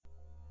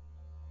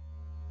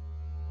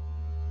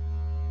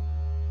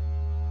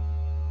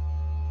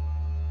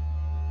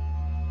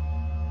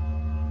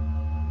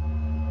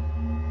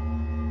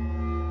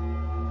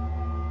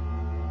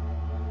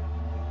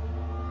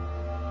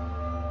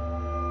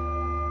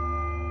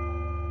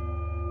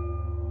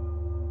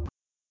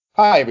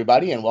Hi,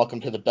 everybody, and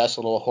welcome to the best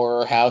little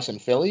horror house in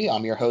Philly.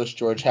 I'm your host,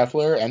 George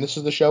Heffler, and this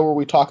is the show where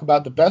we talk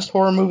about the best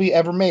horror movie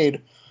ever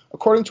made,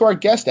 according to our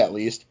guest, at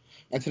least.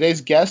 And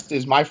today's guest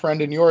is my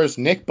friend and yours,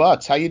 Nick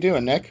Butts. How you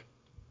doing, Nick?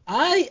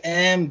 I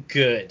am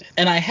good.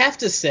 And I have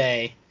to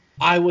say,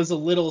 I was a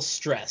little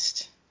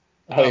stressed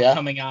Oh, about yeah?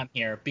 coming on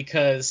here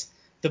because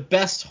the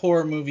best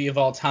horror movie of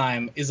all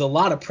time is a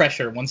lot of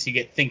pressure once you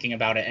get thinking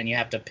about it and you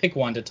have to pick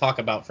one to talk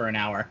about for an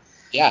hour.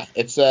 Yeah,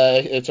 it's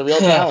a real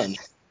challenge.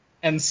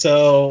 And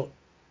so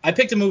I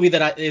picked a movie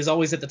that is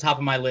always at the top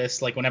of my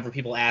list. Like whenever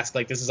people ask,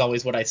 like this is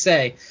always what I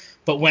say.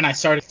 But when I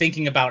started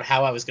thinking about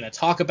how I was going to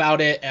talk about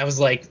it, I was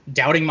like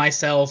doubting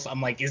myself. I'm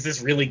like, is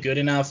this really good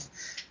enough?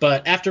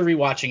 But after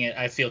rewatching it,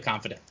 I feel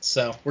confident.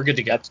 So we're good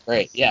to go. That's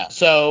great. Yeah,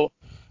 so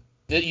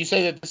you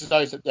say that this is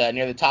always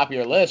near the top of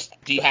your list.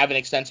 Do you have an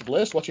extensive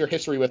list? What's your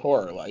history with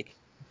horror like?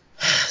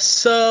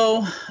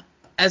 So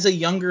as a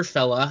younger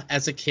fella,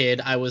 as a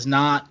kid, I was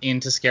not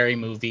into scary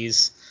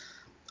movies.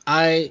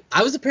 I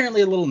was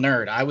apparently a little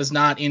nerd. I was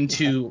not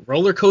into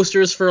roller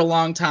coasters for a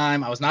long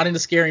time. I was not into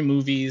scary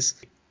movies.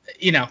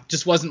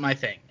 Just wasn't my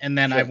thing. And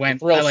then Sure, the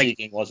thrill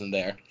seeking wasn't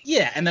there.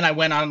 yeah, and then I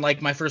went on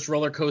like my first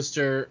roller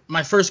coaster.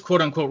 My first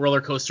quote unquote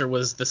roller coaster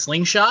was the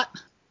Slingshot.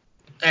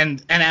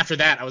 And after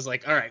that I was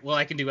like, all right, well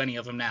I can do any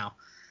of them now.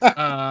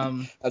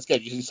 That's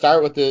good. You can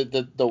start with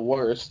the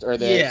worst or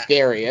the Yeah,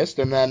 scariest,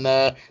 and then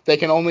they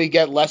can only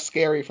get less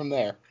scary from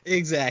there.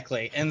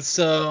 exactly. And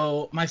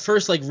so my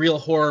first like real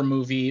horror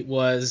movie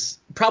was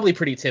probably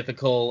pretty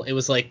typical. It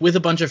was like with a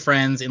bunch of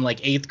friends in like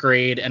 8th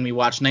grade, and we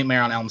watched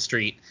Nightmare on Elm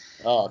Street.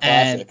 Oh,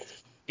 And classic.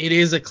 it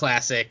is a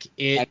classic.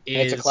 And It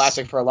it's a is.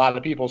 classic for a lot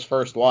of people's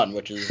first one,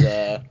 which is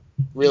Yeah.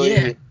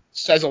 really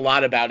says a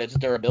lot about its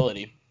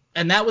durability.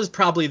 And that was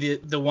probably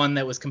the one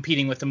that was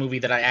competing with the movie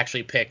that I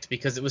actually picked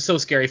because it was so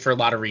scary for a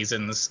lot of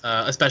reasons,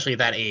 especially at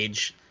that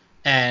age.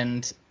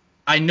 And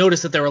I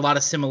noticed that there were a lot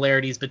of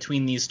similarities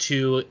between these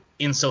two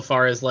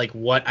insofar as like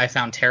what I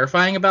found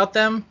terrifying about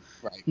them.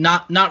 Right.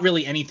 Not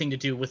really anything to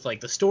do with like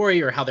the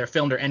story or how they're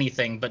filmed or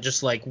anything, but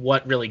just like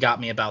what really got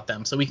me about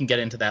them. So we can get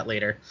into that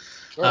later.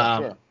 Sure,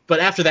 sure. But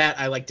after that,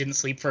 I like didn't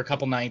sleep for a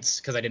couple nights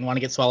because I didn't want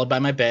to get swallowed by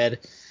my bed.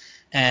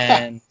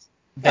 And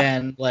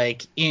then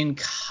like in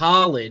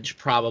college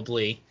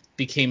probably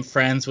became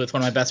friends with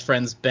one of my best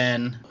friends,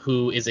 Ben,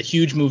 who is a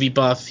huge movie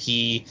buff.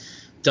 He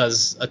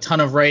does a ton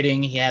of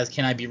writing. He has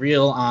Can I Be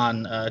Real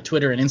on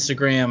Twitter and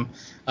Instagram,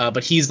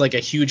 but he's like a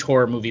huge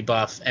horror movie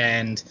buff,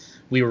 and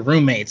we were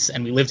roommates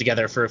and we lived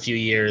together for a few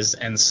years,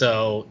 and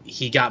so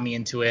he got me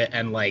into it,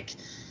 and like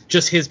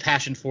just his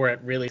passion for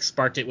it really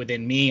sparked it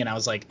within me, and I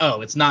was like,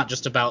 oh, it's not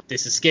just about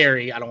this is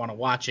scary, I don't want to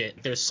watch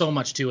it. There's so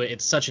much to it.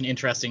 It's such an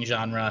interesting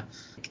genre.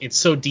 It's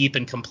so deep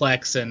and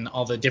complex and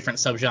all the different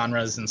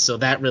subgenres, and so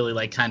that really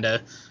like kind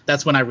of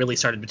that's when I really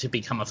started to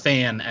become a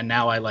fan, and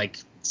now I like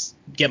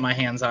get my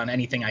hands on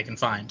anything I can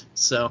find.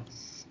 So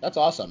That's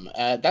awesome.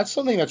 That's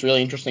something that's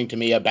really interesting to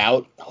me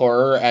about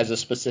horror as a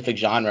specific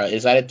genre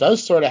is that it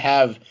does sort of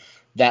have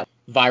that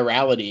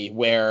virality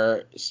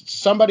where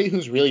somebody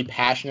who's really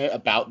passionate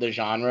about the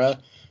genre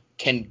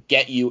can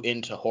get you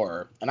into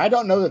horror. And I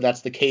don't know that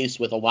that's the case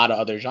with a lot of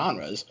other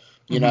genres.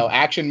 You know, mhm.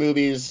 action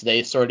movies,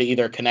 they sort of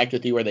either connect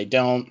with you or they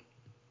don't.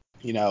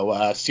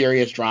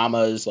 Serious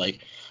dramas, like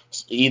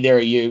either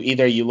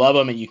you love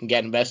them and you can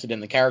get invested in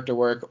the character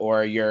work,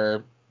 or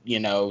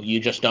you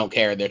just don't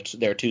care.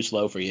 They're too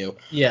slow for you.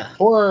 Yeah.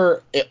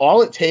 Horror,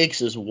 all it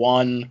takes is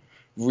one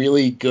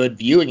really good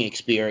viewing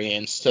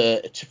experience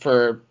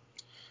for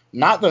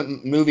not the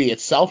movie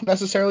itself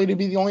necessarily to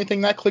be the only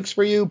thing that clicks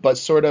for you, but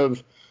sort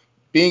of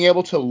being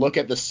able to look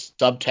at the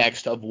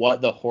subtext of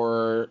what the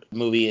horror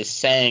movie is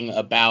saying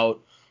about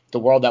the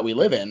world that we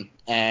live in,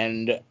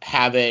 and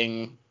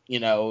having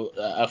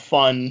a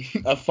fun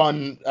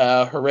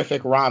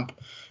horrific romp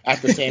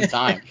at the same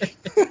time.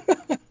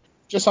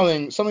 Just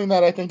something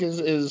that I think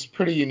is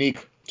pretty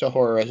unique to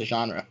horror as a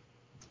genre.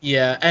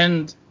 Yeah,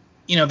 and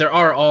there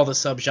are all the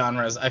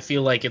subgenres. I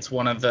feel like it's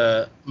one of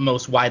the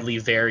most widely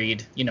varied,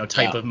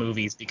 type Yeah. of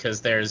movies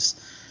because there's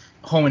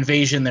home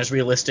invasion, there's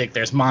realistic,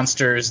 there's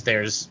monsters,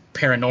 there's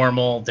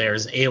paranormal,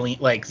 there's alien,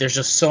 like there's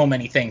just so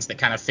many things that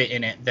kind of fit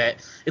in it that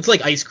it's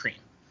like ice cream.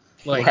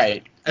 Like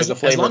Right. There's a as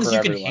flavor long as for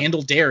you can everyone.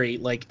 handle dairy,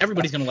 like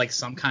everybody's gonna like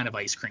some kind of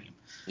ice cream.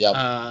 Yep.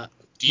 Uh,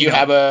 Do you you know,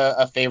 have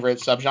a favorite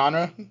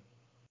subgenre?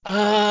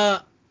 uh,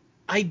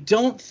 I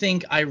don't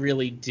think I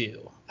really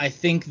do. I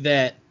think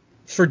that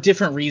for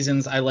different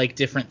reasons I like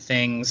different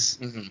things.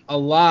 Hmm. A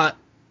lot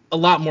a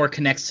lot more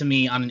connects to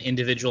me on an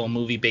individual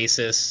movie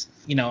basis.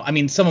 I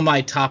mean, some of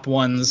my top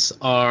ones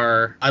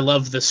are I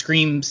love the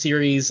Scream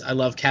series. I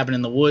love Cabin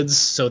in the Woods,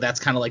 so that's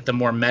kind of like the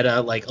more meta,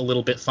 like a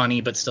little bit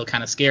funny but still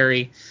kind of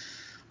scary.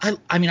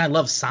 I mean, I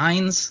love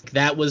Signs.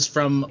 That was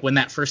from when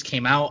that first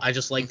came out. I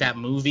just like Hmm. that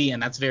movie,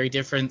 and that's very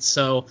different.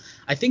 So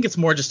I think it's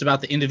more just about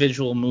the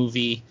individual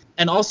movie,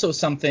 and also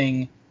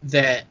something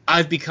that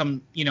I've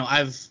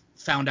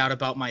found out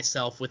about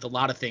myself with a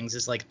lot of things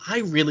is like I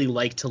really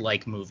like to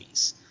like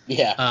movies,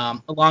 Yeah.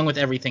 along with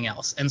everything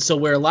else. And so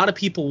where a lot of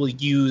people will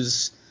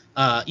use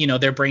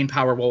their brain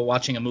power while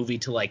watching a movie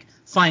to like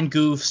find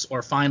goofs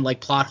or find like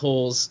plot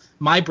holes,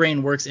 my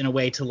brain works in a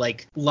way to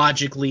like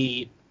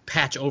logically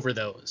patch over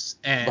those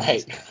and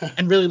Right.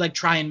 and really like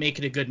try and make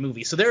it a good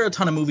movie. So there are a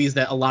ton of movies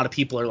that a lot of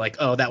people are like,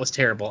 oh, that was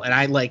terrible, and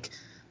I like,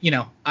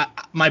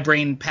 my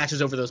brain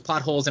patches over those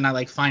plot holes and I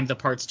like find the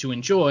parts to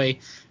enjoy,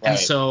 and Right.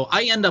 so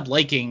I end up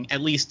liking,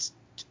 at least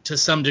to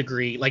some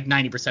degree, like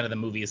 90% of the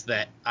movies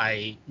that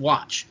I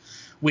watch,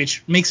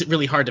 which makes it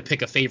really hard to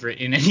pick a favorite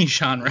in any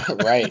genre.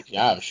 Right.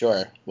 Yeah, I'm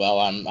sure. Well,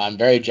 I'm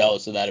very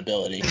jealous of that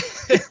ability.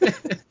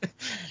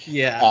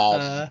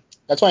 Yeah,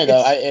 That's funny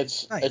though.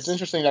 it's It's nice.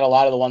 interesting that a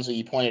lot of the ones that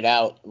you pointed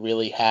out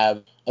really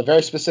have a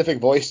very specific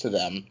voice to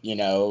them.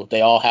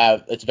 They all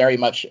have. It's very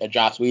much a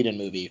Joss Whedon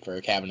movie for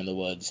Cabin in the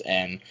Woods,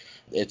 and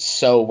it's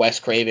so Wes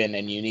Craven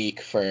and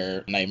unique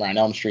for Nightmare on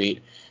Elm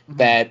Street Mhm.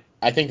 that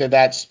I think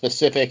that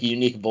specific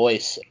unique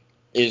voice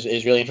is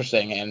really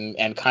interesting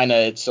and kind of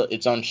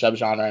its own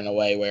subgenre in a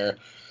way where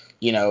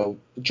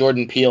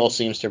Jordan Peele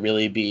seems to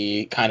really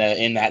be kind of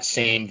in that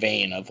same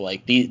vein of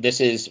like this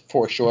is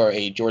for sure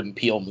a Jordan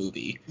Peele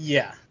movie.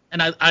 Yeah.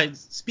 And I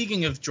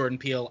speaking of Jordan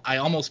Peele, I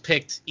almost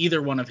picked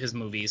either one of his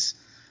movies.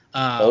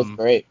 Both Um,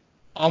 great.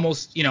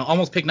 almost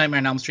picked Nightmare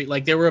on Elm Street.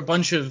 Like there were a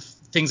bunch of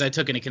things I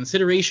took into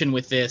consideration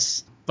with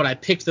this, but I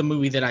picked the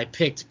movie that I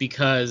picked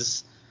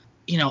because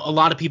a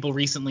lot of people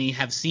recently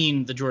have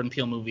seen the Jordan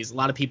Peele movies. A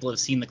lot of people have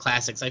seen the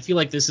classics. I feel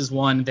like this is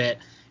one that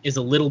is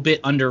a little bit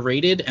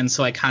underrated, and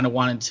so I kind of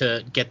wanted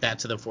to get that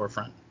to the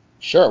forefront.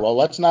 Sure. Well,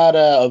 let's not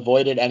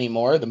avoid it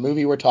anymore. The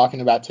movie we're talking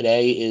about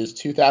today is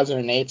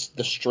 2008's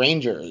The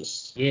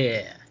Strangers,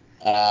 Yeah.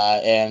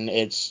 and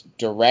it's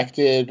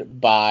directed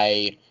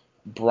by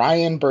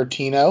Brian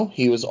Bertino.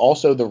 He was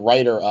also the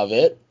writer of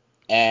it,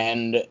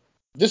 and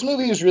this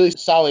movie is really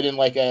solid in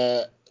like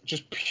a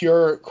just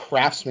pure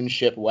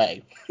craftsmanship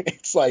way.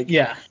 It's like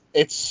Yeah.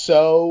 it's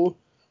so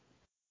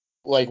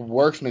like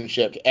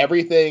workmanship.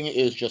 Everything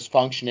is just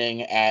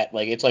functioning at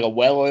like it's like a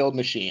well-oiled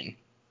machine.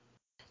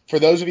 For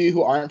those of you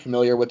who aren't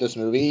familiar with this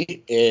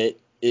movie, it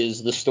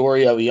is the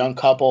story of a young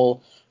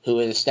couple who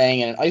is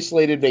staying in an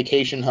isolated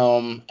vacation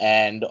home,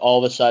 and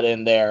all of a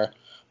sudden they're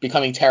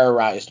becoming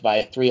terrorized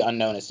by three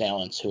unknown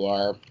assailants who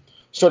are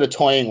sort of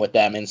toying with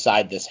them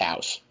inside this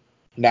house.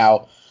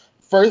 Now,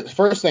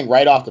 first thing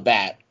right off the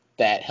bat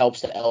that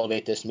helps to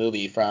elevate this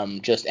movie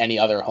from just any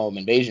other home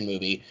invasion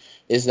movie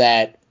is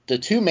that the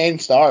two main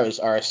stars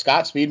are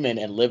Scott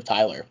Speedman and Liv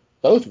Tyler,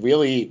 both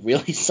really,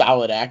 really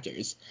solid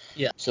actors.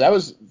 Yeah. So that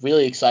was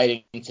really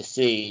exciting to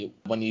see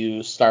when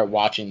you start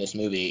watching this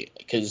movie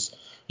because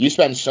you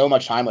spend so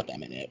much time with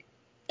them in it.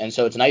 And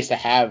so it's nice to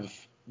have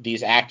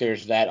these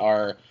actors that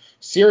are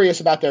serious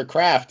about their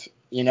craft,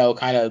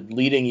 kind of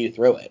leading you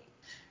through it.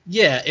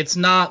 Yeah, it's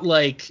not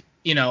like,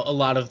 a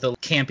lot of the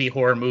campy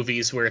horror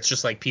movies where it's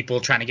just like people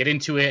trying to get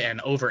into it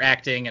and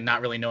overacting and not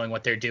really knowing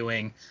what they're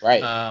doing.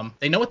 Right.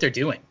 They know what they're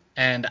doing.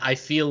 And I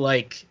feel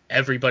like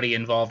everybody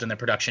involved in the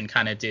production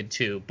kind of did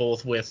too,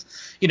 both with,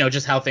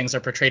 just how things are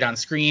portrayed on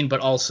screen, but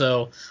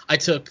also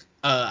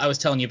I was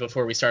telling you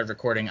before we started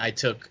recording, I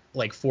took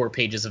like 4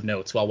 pages of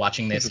notes while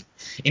watching this,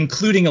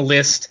 including a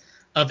list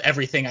of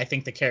everything I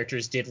think the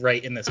characters did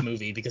right in this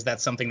movie, because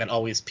that's something that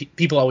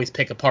people always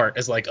pick apart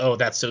as like, oh,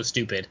 that's so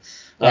stupid.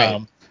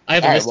 Right. I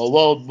have a All right. list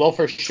Well, of we'll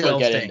for sure 12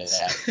 get into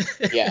things.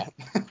 that.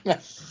 Yeah.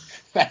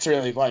 That's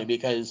really funny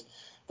because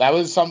that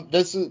was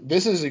this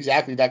is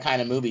exactly that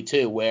kind of movie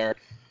too, where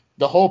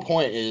the whole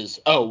point is,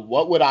 oh,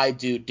 what would I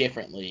do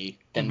differently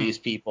than Hmm. these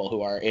people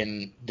who are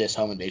in this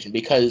home invasion?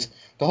 Because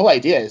the whole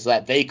idea is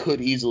that they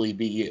could easily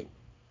be you.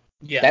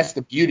 Yeah. That's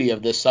the beauty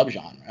of this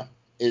subgenre,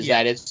 is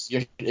Yeah.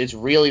 that it's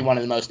really one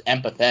of the most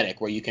empathetic,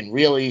 where you can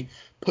really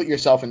put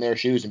yourself in their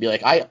shoes and be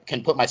like, I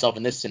can put myself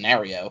in this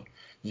scenario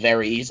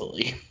very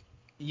easily.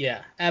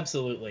 Yeah,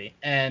 absolutely.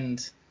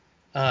 And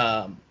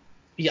um,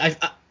 yeah,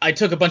 I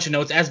took a bunch of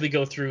notes as we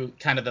go through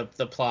kind of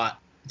the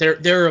plot.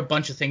 There are a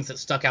bunch of things that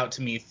stuck out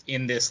to me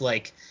in this,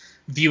 like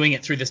viewing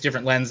it through this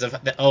different lens of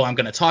that, oh, I'm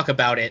going to talk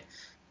about it,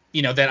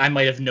 that I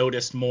might have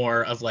noticed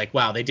more of, like,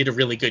 wow, they did a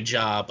really good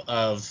job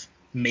of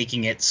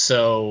making it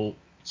so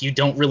you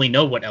don't really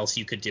know what else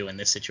you could do in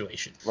this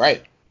situation.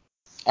 Right.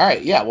 All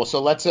right. Yeah. Well,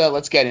 so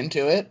let's get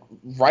into it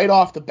right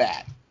off the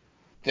bat.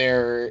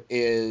 There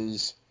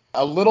is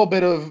a little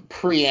bit of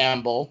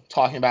preamble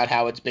talking about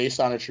how it's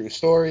based on a true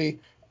story,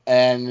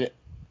 and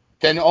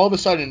then all of a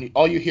sudden,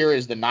 all you hear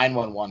is the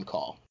 911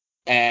 call,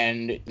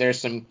 and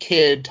there's some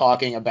kid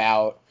talking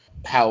about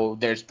how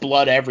there's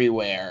blood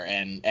everywhere,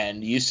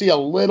 and you see a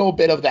little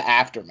bit of the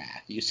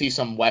aftermath. You see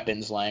some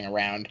weapons laying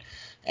around,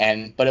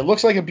 but it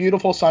looks like a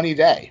beautiful sunny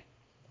day,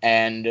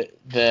 and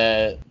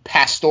the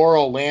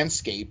pastoral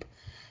landscape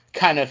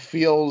kind of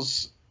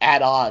feels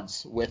at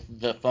odds with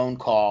the phone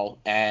call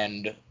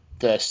and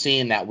the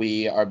scene that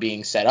we are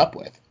being set up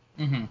with,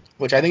 Hmm.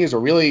 which I think is a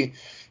really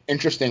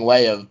interesting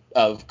way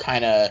of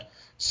kind of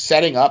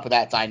setting up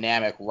that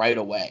dynamic right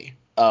away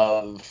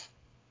of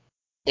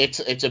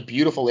it's a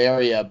beautiful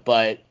area,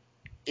 but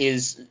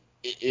is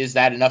is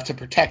that enough to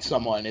protect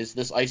someone? Is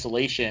this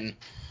isolation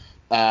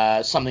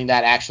something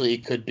that actually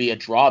could be a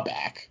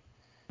drawback?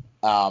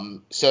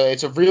 So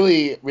it's a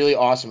really, really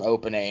awesome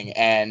opening,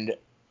 and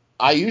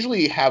I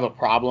usually have a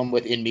problem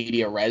with in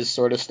media res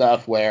sort of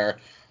stuff where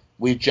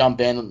we jump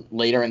in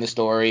later in the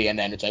story and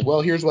then it's like, well,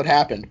 here's what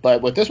happened.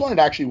 But with this one, it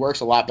actually works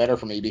a lot better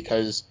for me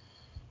because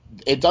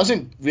it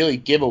doesn't really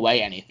give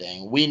away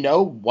anything. We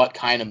know what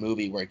kind of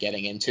movie we're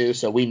getting into,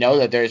 so we know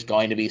that there's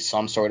going to be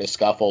some sort of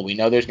scuffle. We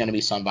know there's going to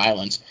be some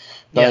violence,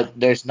 but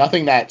there's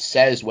nothing that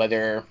says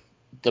whether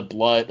the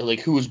blood, like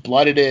whose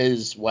blood it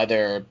is,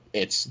 whether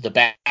it's the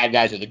bad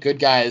guys or the good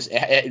guys.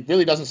 It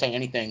really doesn't say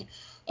anything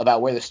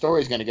about where the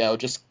story is going to go.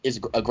 Just is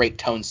a great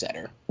tone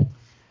setter.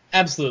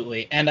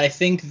 Absolutely. And I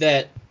think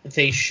that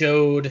they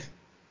showed,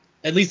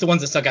 at least the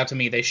ones that stuck out to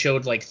me, they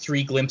showed like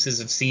 3 glimpses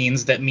of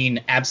scenes that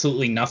mean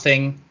absolutely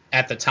nothing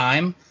at the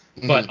time,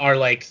 but are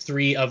like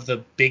 3 of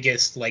the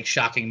biggest like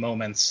shocking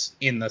moments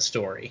in the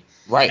story.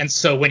 Right. And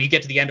so when you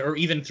get to the end, or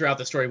even throughout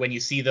the story, when you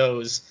see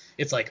those,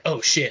 it's like, oh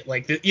shit,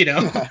 like,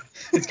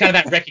 it's kind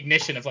of that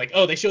recognition of like,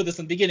 oh, they showed this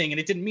in the beginning and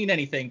it didn't mean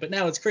anything, but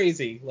now it's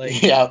crazy.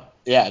 Like, yeah,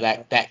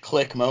 that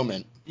click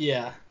moment.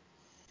 Yeah.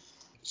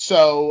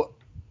 So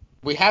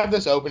we have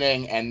this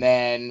opening, and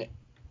then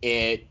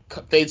it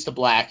fades to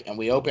black, and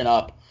we open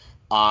up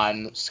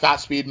on Scott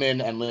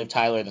Speedman and Liv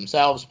Tyler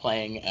themselves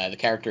playing the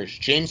characters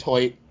James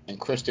Hoyt and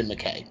Kristen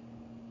McKay.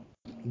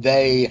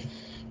 They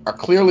are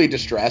clearly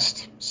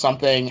distressed.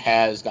 Something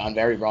has gone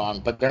very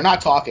wrong, but they're not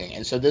talking.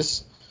 And so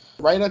this,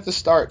 right at the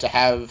start, to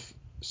have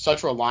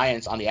such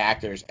reliance on the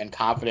actors and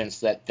confidence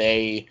that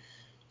they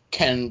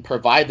can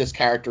provide this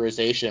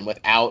characterization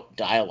without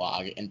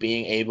dialogue and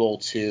being able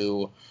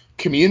to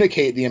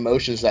communicate the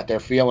emotions that they're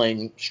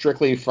feeling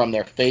strictly from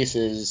their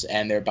faces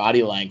and their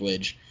body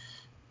language,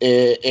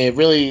 it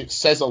really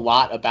says a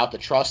lot about the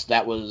trust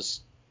that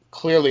was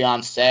clearly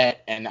on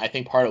set, and I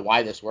think part of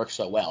why this works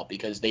so well,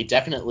 because they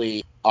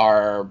definitely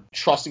are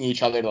trusting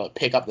each other to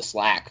pick up the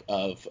slack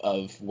of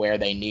where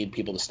they need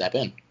people to step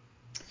in.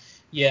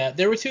 Yeah,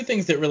 there were 2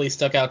 things that really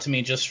stuck out to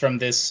me just from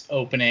this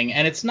opening,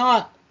 and it's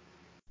not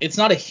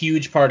a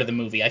huge part of the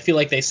movie. I feel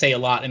like they say a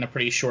lot in a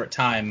pretty short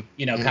time,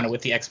 kind of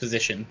with the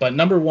exposition. But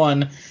number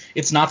one,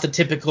 it's not the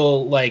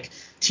typical, like,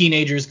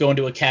 teenagers go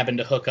into a cabin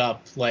to hook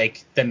up,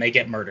 like, then they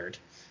get murdered.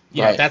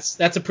 You know, that's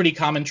a pretty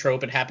common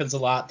trope. It happens a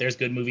lot. There's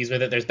good movies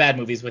with it. There's bad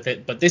movies with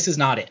it. But this is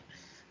not it.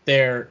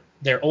 They're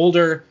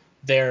older.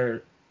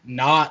 They're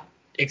not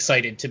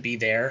excited to be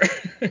there.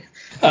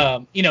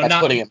 That's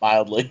not putting it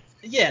mildly.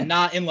 Yeah,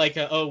 not in like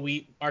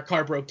our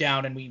car broke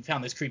down and we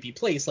found this creepy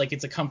place. Like,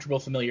 it's a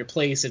comfortable, familiar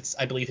place. It's,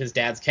 I believe, his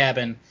dad's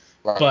cabin.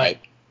 Right.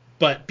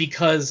 But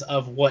because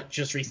of what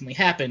just recently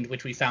happened,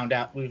 which we find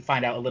out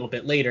a little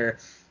bit later,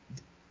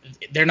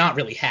 they're not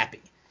really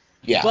happy.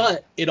 Yeah.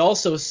 But it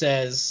also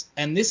says,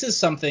 and this is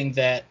something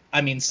that,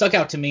 I mean, stuck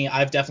out to me.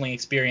 I've definitely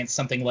experienced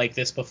something like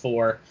this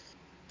before.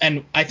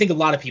 And I think a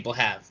lot of people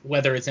have,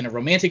 whether it's in a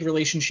romantic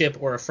relationship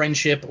or a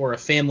friendship or a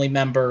family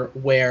member,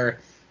 where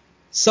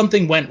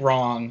something went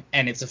wrong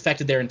and it's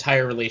affected their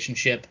entire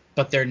relationship,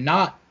 but they're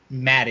not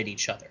mad at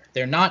each other.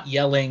 They're not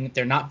yelling.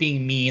 They're not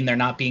being mean. They're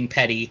not being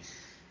petty.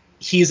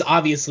 He's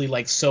obviously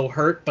like so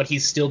hurt, but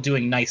he's still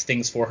doing nice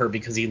things for her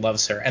because he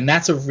loves her. And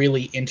that's a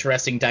really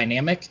interesting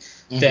dynamic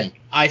that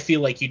I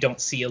feel like you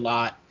don't see a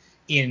lot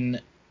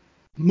in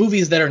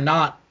movies that are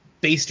not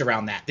based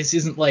around that. This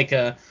isn't like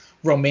a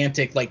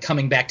romantic, like,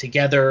 coming back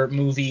together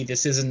movie.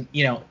 This isn't,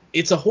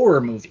 it's a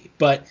horror movie,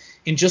 but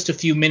in just a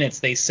few minutes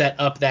they set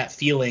up that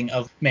feeling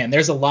of, man,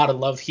 there's a lot of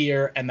love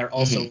here, and they're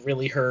also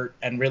really hurt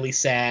and really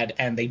sad,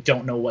 and they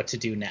don't know what to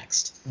do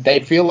next.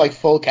 They feel like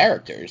full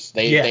characters.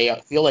 They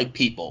feel like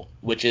people,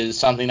 which is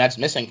something that's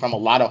missing from a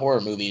lot of horror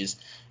movies,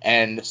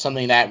 and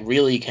something that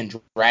really can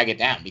drag it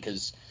down,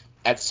 because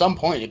at some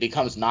point it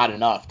becomes not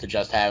enough to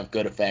just have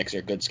good effects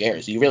or good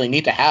scares. You really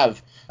need to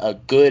have a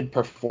good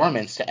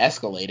performance to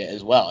escalate it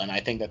as well, and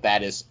I think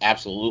that is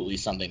absolutely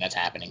something that's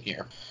happening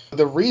here.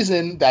 The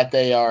reason that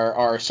they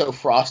are so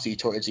frosty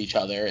towards each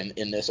other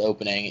in this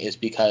opening is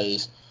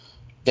because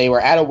they were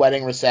at a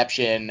wedding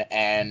reception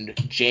and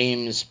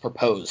James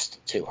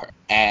proposed to her,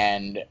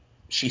 and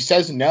she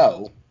says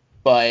no,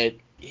 but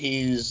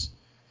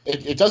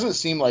it doesn't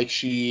seem like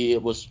she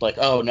was like,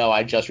 oh no,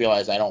 I just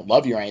realized I don't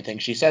love you or anything.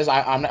 She says,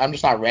 I'm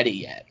just not ready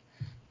yet.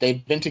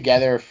 They've been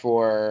together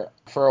for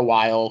a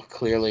while,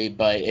 clearly,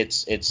 but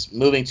it's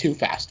moving too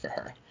fast for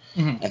her.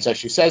 And so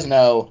she says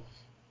no,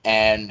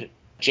 and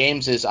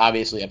James is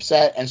obviously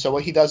upset. And so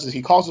what he does is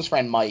he calls his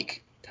friend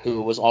Mike,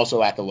 who was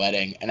also at the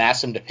wedding, and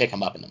asks him to pick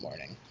him up in the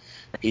morning.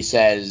 He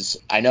says,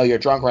 I know you're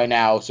drunk right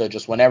now, so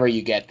just whenever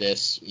you get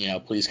this,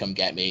 please come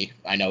get me.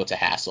 I know it's a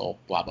hassle,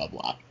 blah, blah,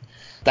 blah.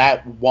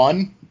 That,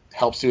 one,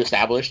 helps to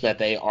establish that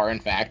they are, in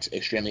fact,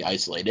 extremely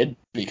isolated,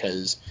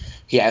 because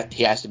he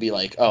has to be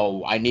like,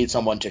 oh, I need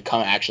someone to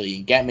come actually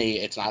and get me.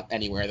 It's not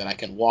anywhere that I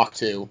can walk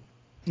to.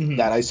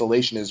 That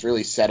isolation is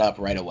really set up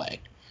right away.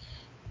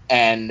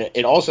 And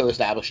it also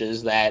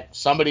establishes that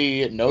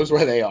somebody knows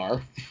where they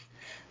are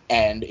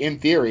and, in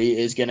theory,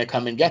 is going to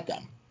come and get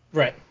them.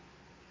 Right.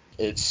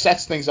 It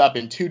sets things up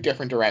in 2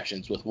 different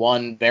directions with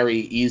one very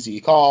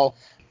easy call.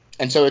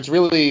 And so it's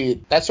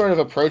really that sort of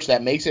approach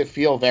that makes it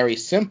feel very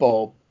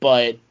simple,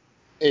 but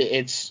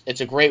it's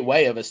a great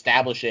way of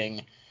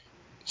establishing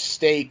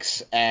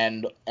stakes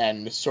and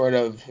sort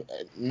of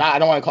not, I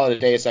don't want to call it a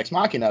Deus Ex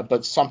Machina,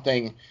 but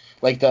something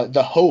like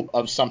the hope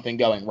of something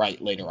going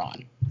right later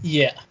on.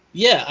 Yeah,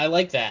 I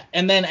like that.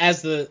 And then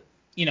as the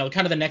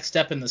kind of the next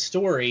step in the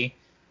story,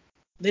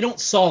 they don't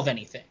solve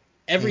anything.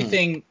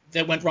 Everything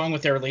that went wrong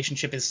with their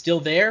relationship is still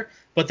there,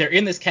 but they're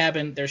in this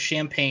cabin, there's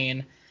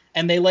champagne,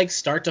 and they like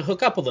start to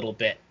hook up a little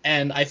bit.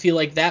 And I feel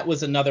like that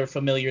was another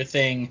familiar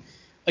thing.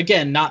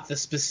 Again, not the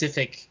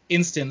specific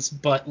instance,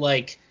 but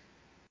like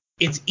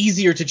it's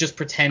easier to just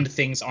pretend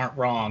things aren't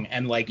wrong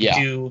and like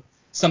do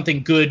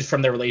something good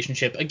from their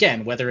relationship.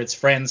 Again, whether it's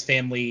friends,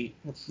 family,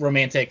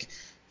 romantic,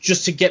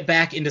 just to get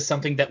back into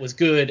something that was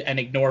good and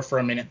ignore for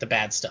a minute the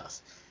bad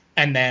stuff.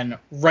 And then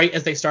right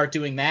as they start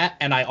doing that,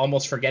 and I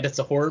almost forget it's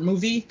a horror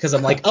movie because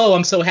I'm like, oh,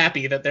 I'm so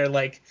happy that they're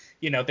like,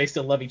 they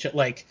still love each other.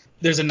 Like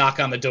there's a knock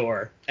on the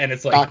door and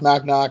it's like, knock,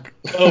 knock, knock.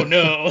 Oh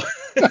no.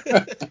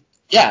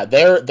 Yeah,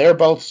 they're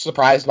both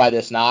surprised by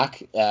this knock.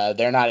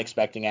 They're not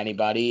expecting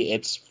anybody.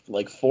 It's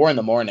like 4 a.m.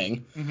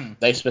 Mm-hmm.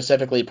 They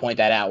specifically point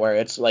that out, where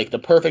it's like the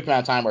perfect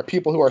amount of time where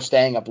people who are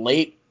staying up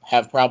late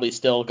have probably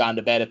still gone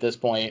to bed at this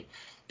point.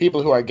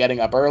 People who are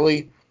getting up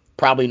early,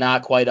 probably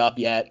not quite up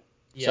yet.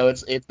 Yeah. So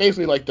it's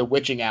basically like the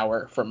witching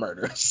hour for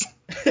murders.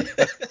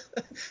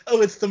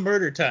 Oh, it's the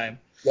murder time.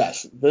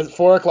 Yes, the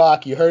 4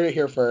 o'clock. You heard it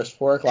here first.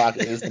 4 o'clock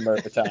is the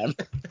murder time.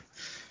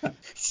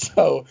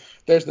 So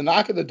there's the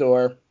knock at the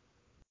door.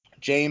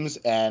 James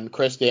and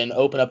Kristen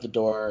open up the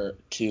door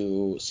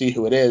to see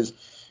who it is,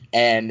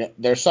 and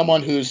there's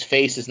someone whose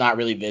face is not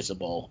really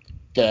visible.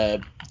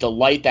 The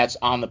light that's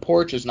on the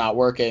porch is not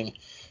working,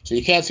 so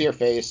you can't see her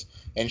face,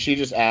 and she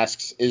just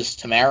asks, "Is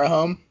Tamara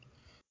home?"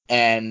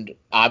 And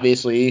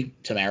obviously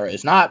Tamara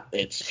is not.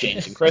 It's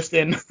James and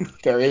Kristen.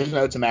 There is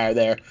no Tamara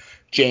there.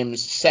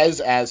 James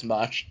says as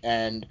much,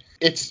 and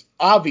it's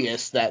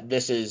obvious that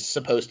this is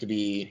supposed to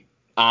be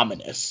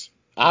ominous.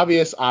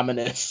 Obvious,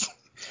 ominous.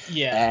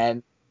 Yeah.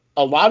 And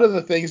a lot of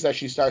the things that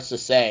she starts to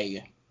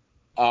say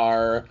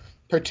are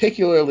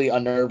particularly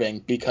unnerving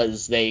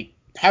because they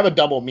have a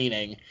double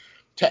meaning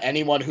to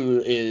anyone who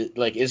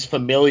is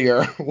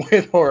familiar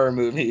with horror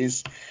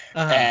movies.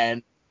 Uh-huh.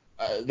 And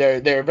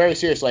they're very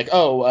serious, like,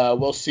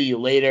 we'll see you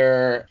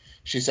later.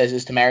 She says,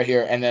 "Is Tamara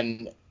here?" And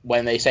then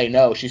when they say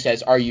no, she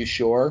says, "Are you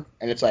sure?"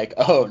 And it's like,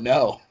 oh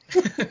no.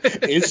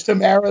 Is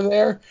Tamara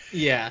there?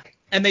 Yeah.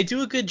 And they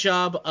do a good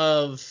job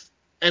of,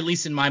 at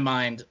least in my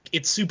mind,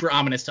 it's super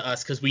ominous to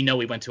us because we know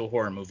we went to a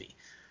horror movie.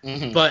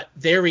 Mm-hmm. But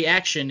their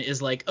reaction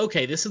is like,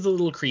 okay, this is a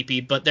little creepy,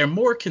 but they're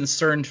more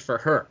concerned for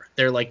her.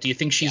 They're like, do you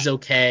think she's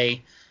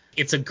okay?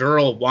 It's a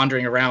girl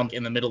wandering around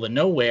in the middle of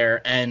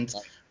nowhere, and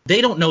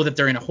they don't know that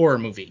they're in a horror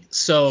movie.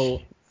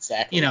 So,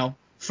 exactly.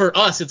 For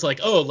us, it's like,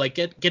 oh, like,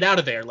 get out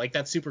of there. Like,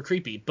 that's super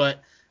creepy.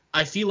 But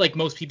I feel like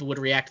most people would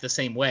react the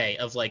same way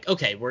of like,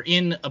 okay, we're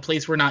in a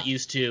place we're not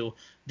used to.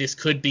 This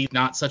could be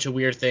not such a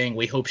weird thing.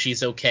 We hope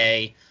she's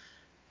okay.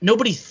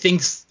 Nobody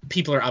thinks,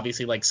 people are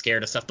obviously like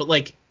scared of stuff, but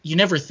like you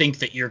never think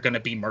that you're going to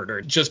be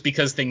murdered just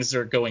because things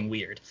are going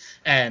weird.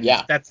 And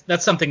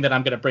that's something that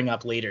I'm going to bring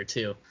up later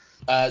too.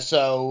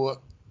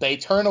 So they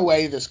turn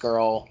away this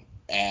girl,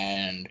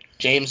 and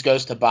James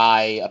goes to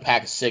buy a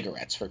pack of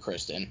cigarettes for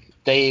Kristen.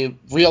 They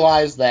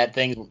realize that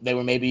they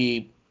were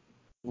maybe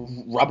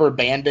rubber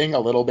banding a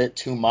little bit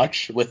too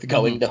much with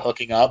going to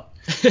hooking up.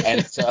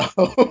 And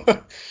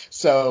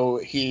so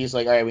he's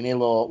like, all right, we need a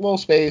little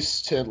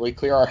space to like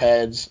clear our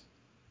heads.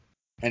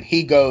 And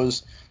he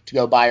goes to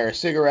go buy her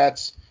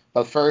cigarettes,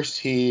 but first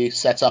he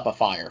sets up a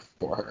fire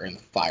for her in the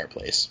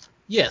fireplace.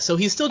 Yeah, so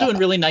he's still doing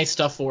really nice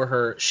stuff for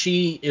her.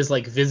 She is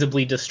like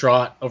visibly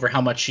distraught over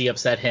how much she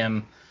upset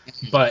him,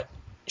 but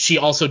she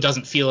also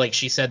doesn't feel like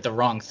she said the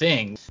wrong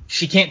thing.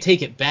 She can't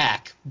take it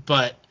back,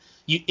 but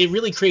it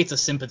really creates a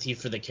sympathy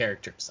for the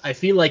characters. I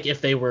feel like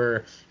if they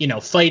were,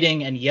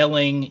 fighting and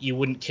yelling, you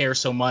wouldn't care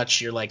so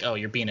much. You're like, oh,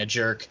 you're being a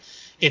jerk.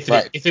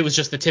 If it was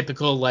just the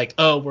typical, like,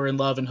 oh, we're in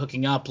love and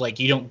hooking up, like,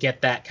 you don't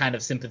get that kind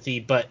of sympathy.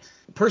 But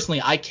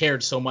personally, I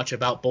cared so much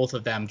about both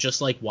of them,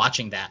 just like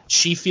watching that.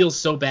 She feels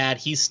so bad.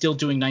 He's still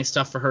doing nice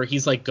stuff for her.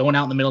 He's like going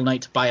out in the middle of the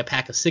night to buy a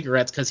pack of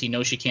cigarettes because he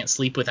knows she can't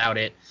sleep without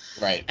it.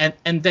 Right.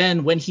 And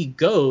then when he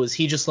goes,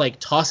 he just like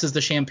tosses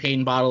the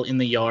champagne bottle in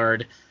the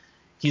yard.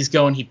 He's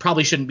going, he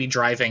probably shouldn't be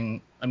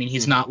driving. I mean,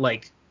 he's not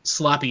like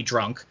sloppy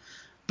drunk.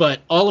 But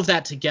all of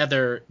that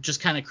together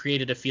just kind of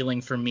created a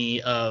feeling for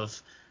me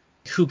of,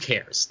 who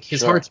cares?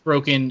 His heart's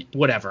broken,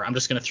 whatever. I'm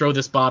just going to throw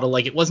this bottle.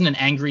 Like, it wasn't an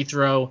angry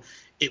throw.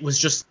 It was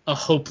just a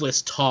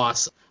hopeless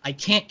toss. I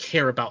can't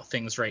care about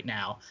things right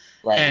now.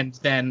 Right. And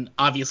then,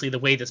 obviously, the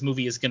way this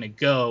movie is going to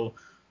go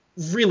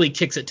really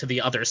kicks it to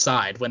the other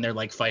side when they're,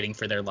 like, fighting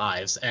for their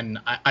lives. And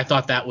I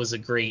thought that was a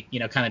great,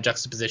 kind of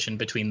juxtaposition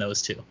between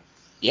those two.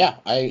 Yeah,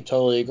 I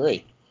totally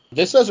agree.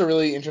 This does a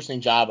really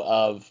interesting job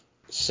of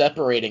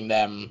separating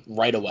them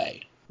right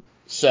away.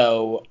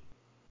 So,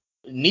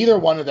 neither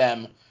one of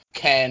them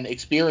can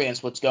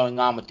experience what's going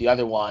on with the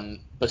other one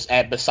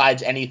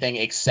besides anything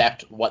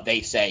except what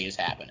they say is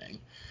happening.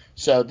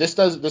 So this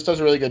does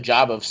a really good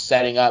job of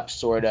setting up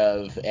sort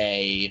of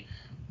a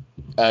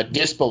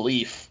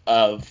disbelief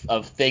of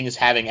things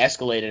having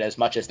escalated as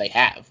much as they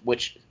have,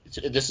 which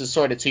this is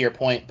sort of to your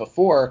point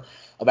before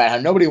about how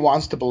nobody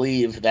wants to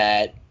believe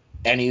that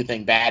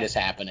anything bad is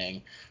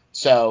happening.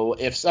 So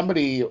if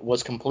somebody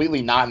was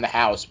completely not in the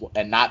house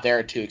and not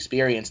there to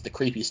experience the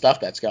creepy stuff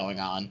that's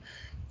going on,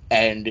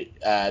 and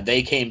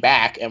they came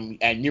back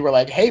and you were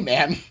like, hey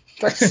man,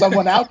 there's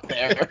someone out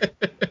there.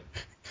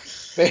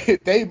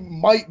 They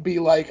might be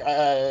like, do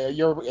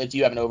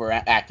you have an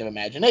overactive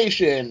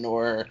imagination,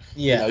 or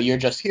you're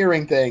just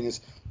hearing things.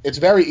 It's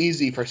very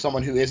easy for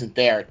someone who isn't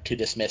there to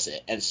dismiss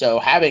it. And so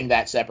having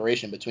that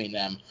separation between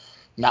them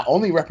not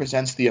only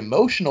represents the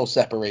emotional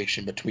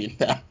separation between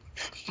them,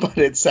 but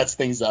it sets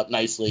things up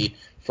nicely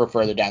for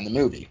further down the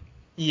movie.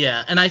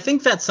 Yeah, and I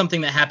think that's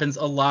something that happens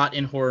a lot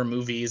in horror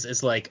movies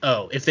is like,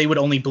 oh, if they would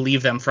only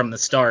believe them from the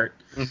start.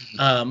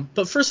 Mm-hmm.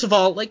 But first of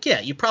all, like, yeah,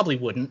 you probably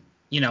wouldn't.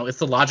 It's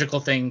the logical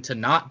thing to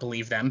not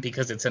believe them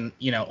because it's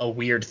a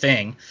weird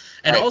thing.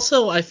 And Right.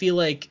 Also, I feel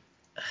like,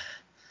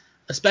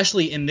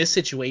 especially in this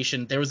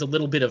situation, there was a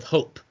little bit of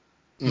hope.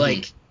 Mm-hmm.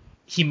 Like,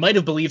 he might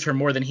have believed her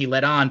more than he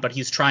let on, but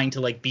he's trying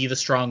to, like, be the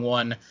strong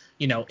one,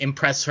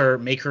 impress her,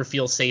 make her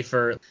feel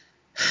safer.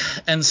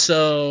 And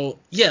so,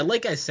 yeah,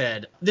 like I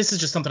said, this is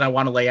just something I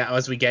want to lay out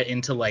as we get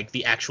into, like,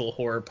 the actual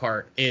horror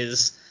part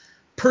is...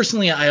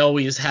 Personally, I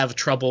always have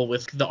trouble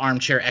with the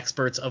armchair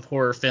experts of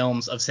horror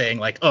films of saying,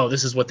 like, oh,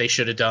 this is what they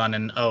should have done,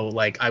 and, oh,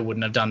 like, I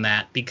wouldn't have done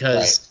that.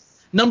 Because,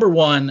 Number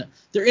one,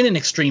 they're in an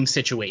extreme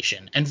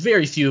situation, and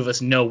very few of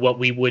us know what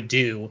we would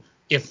do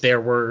if there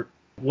were,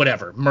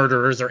 whatever,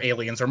 murderers or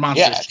aliens or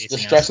monsters chasing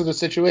us. The stress of the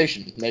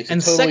situation makes it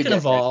and totally second different.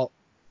 Of all,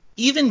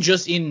 even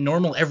just in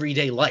normal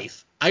everyday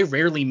life, I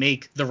rarely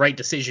make the right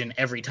decision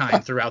every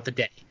time throughout the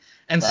day.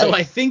 And so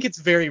I think it's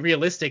very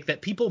realistic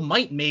that people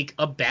might make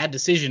a bad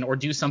decision or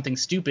do something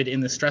stupid in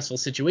this stressful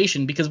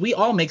situation because we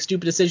all make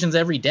stupid decisions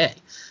every day.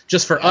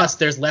 Just for us,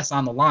 there's less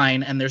on the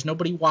line and there's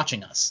nobody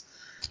watching us.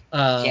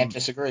 Can't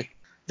disagree.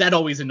 That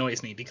always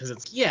annoys me because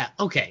it's,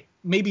 okay,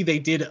 maybe they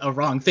did a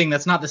wrong thing.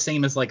 That's not the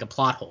same as like a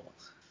plot hole.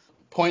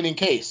 Point in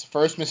case,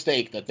 first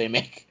mistake that they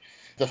make.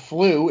 The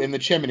flue in the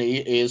chimney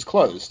is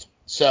closed.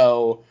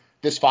 So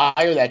this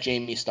fire that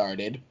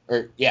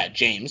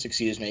James,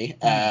 excuse me,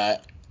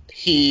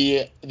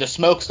 the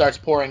smoke starts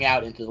pouring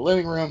out into the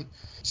living room,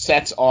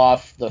 sets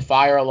off the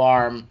fire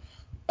alarm.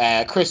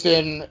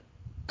 Kristen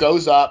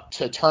goes up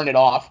to turn it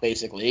off,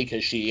 basically,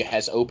 because she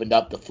has opened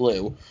up the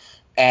flue.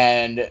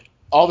 And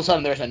all of a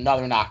sudden, there's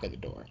another knock at the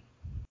door.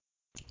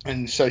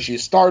 And so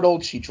she's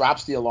startled. She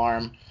drops the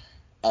alarm.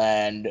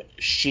 And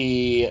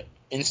she,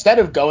 instead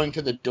of going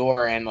to the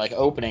door and, like,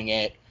 opening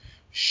it,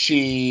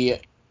 she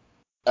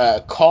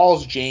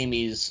calls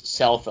Jamie's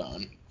cell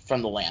phone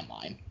from the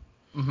landline.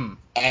 Mm-hmm.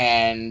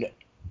 And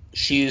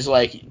she's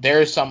like,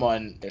 there's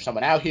someone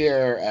out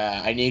here.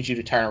 I need you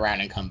to turn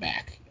around and come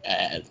back.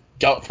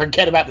 Don't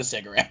forget about the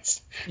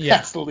cigarettes. Yeah.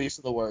 That's the least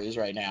of the worries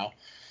right now.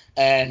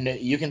 And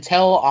you can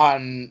tell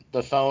on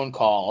the phone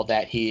call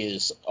that he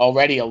is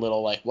already a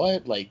little like,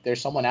 what? Like,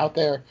 there's someone out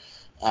there?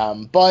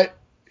 But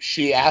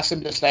she asks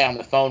him to stay on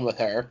the phone with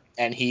her,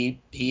 and he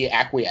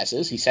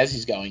acquiesces. He says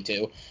he's going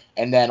to.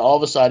 And then all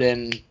of a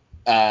sudden,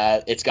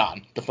 it's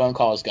gone. The phone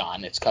call is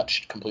gone. It's cut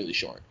completely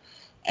short.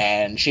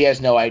 And she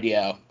has no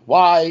idea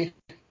why.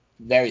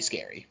 Very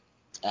scary.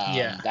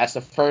 That's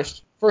the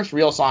first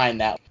real sign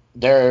that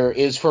there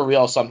is for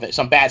real some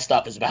bad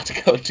stuff is about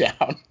to go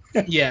down.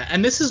 Yeah,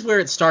 and this is where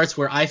it starts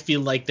where I feel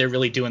like they're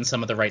really doing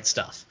some of the right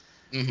stuff.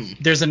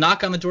 Mm-hmm. There's a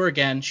knock on the door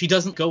again. She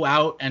doesn't go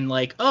out and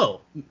like,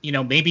 oh,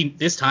 maybe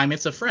this time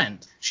it's a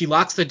friend. She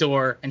locks the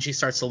door and she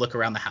starts to look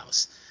around the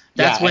house.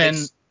 That's when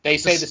they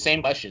say the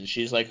same questions.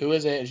 She's like, who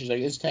is it? And she's like,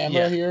 is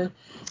Tamara here?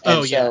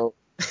 And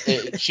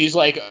she's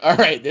like, all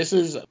right, this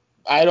is,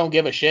 I don't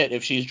give a shit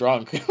if she's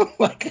drunk.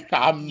 Like,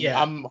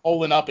 I'm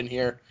holding up in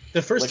here.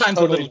 The first time's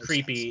totally a little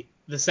creepy.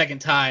 The second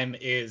time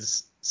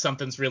is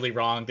something's really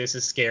wrong. This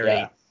is scary.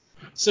 Yeah.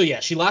 So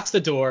she locks the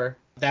door.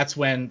 That's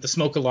when the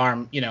smoke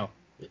alarm,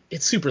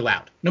 it's super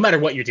loud. No matter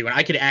what you're doing,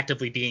 I could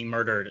actively being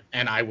murdered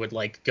and I would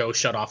like go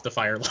shut off the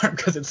fire alarm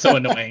because it's so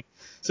annoying.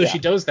 So she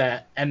does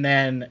that and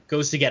then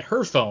goes to get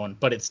her phone,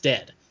 but it's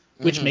dead,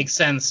 which makes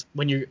sense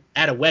when you're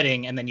at a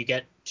wedding and then you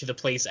get to the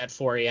place at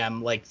 4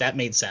 a.m. Like that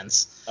made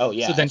sense. Oh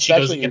yeah. So then she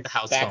goes to get the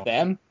house back phone.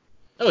 Then.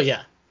 Oh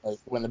yeah. Like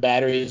when the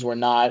batteries were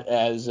not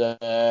as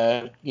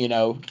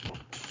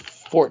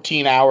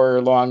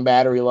 14-hour long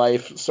battery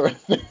life sort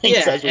of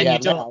things as we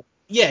have now.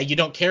 Yeah, you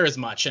don't care as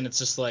much, and it's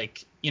just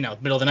like,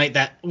 middle of the night,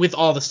 that with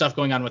all the stuff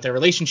going on with their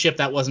relationship,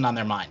 that wasn't on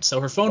their mind.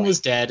 So her phone was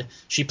dead,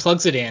 she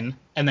plugs it in,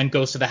 and then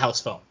goes to the house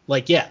phone.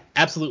 Like, yeah,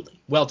 absolutely.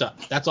 Well done.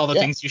 That's all the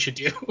things you should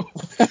do.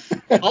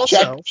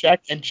 Also,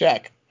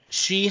 check.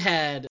 She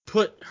had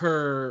put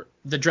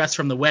the dress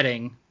from the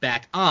wedding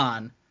back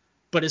on,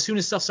 but as soon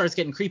as stuff starts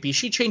getting creepy,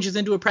 she changes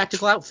into a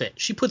practical outfit.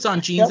 She puts on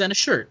jeans and a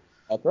shirt.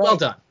 That's right. Well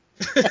done.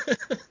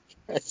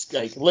 It's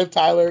like, Liv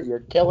Tyler,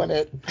 you're killing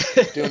it.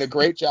 Doing a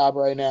great job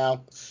right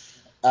now.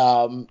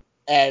 Or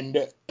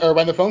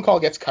when the phone call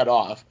gets cut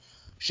off,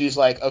 she's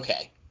like,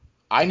 okay,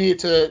 I need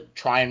to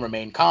try and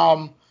remain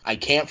calm. I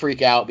can't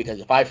freak out because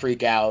if I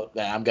freak out,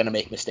 then I'm going to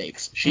make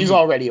mistakes. She's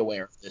already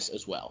aware of this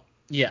as well.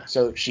 Yeah.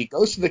 So she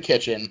goes to the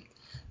kitchen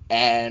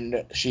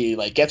and she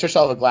like gets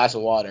herself a glass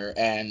of water,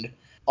 and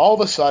all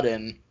of a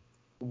sudden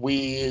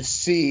we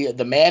see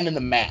the man in the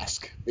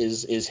mask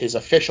is his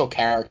official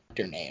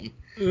character name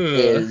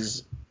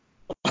is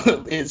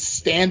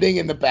standing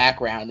in the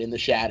background in the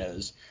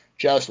shadows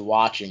just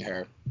watching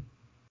her,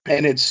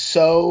 and it's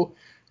so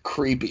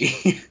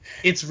creepy.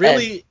 It's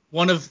really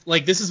one of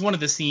like this is one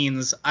of the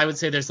scenes. I would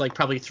say there's like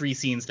probably 3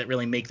 scenes that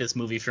really make this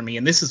movie for me,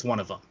 and this is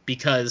one of them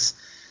because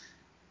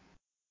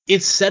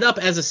it's set up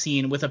as a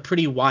scene with a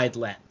pretty wide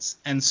lens.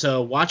 And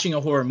so watching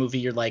a horror movie,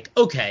 you're like,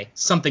 okay,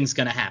 something's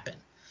going to happen.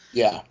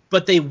 Yeah.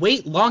 But they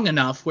wait long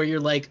enough where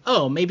you're like,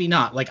 oh, maybe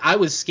not. Like, I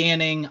was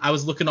scanning, I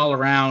was looking all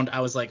around,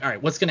 I was like, all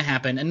right, what's going to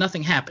happen? And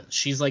nothing happens.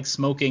 She's like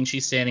smoking,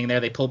 she's standing there,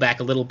 they pull back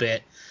a little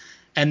bit.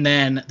 And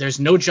then there's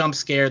no jump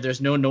scare,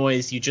 there's no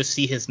noise, you just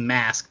see his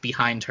mask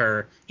behind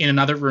her in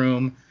another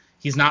room.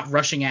 He's not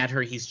rushing at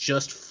her, he's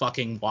just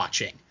fucking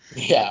watching.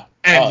 Yeah.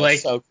 And like,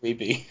 it's so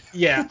creepy.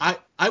 Yeah,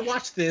 I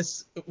watched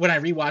this when I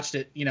rewatched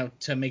it,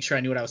 to make sure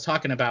I knew what I was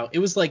talking about. It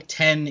was like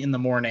 10 in the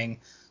morning,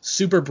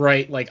 super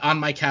bright, like on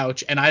my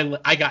couch, and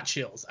I got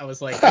chills. I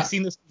was like, I've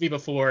seen this movie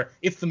before.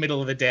 It's the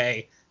middle of the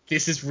day.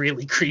 This is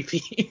really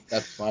creepy.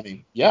 That's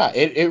funny. Yeah,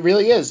 it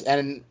really is.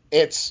 And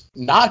it's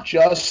not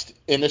just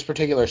in this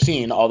particular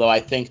scene, although I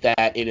think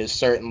that it is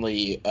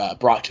certainly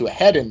brought to a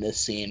head in this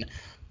scene.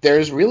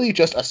 There's really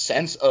just a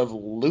sense of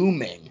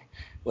looming,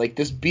 like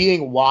this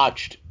being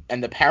watched,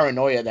 and the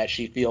paranoia that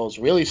she feels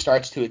really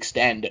starts to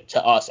extend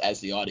to us as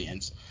the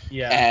audience.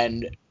 Yeah.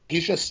 And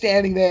he's just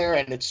standing there,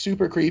 and it's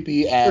super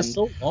creepy, and For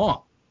so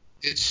long.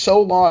 It's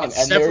so long, It's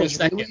and several there's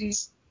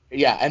seconds.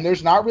 really, yeah, and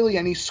there's not really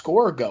any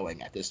score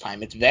going at this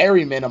time. It's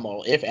very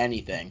minimal, if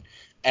anything,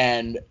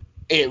 and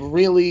it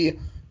really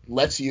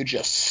lets you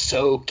just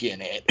soak in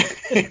it.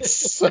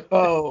 It's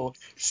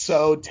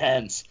so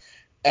tense,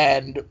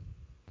 and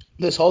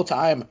this whole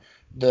time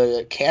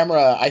the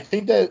camera. I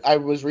think that I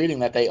was reading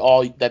that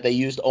they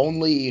used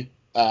only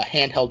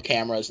handheld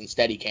cameras and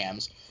steady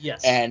cams.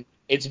 Yes. And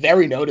it's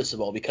very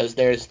noticeable because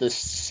there's this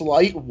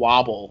slight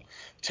wobble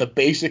to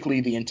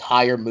basically the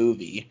entire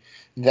movie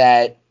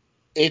that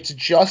it's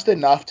just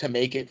enough to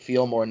make it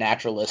feel more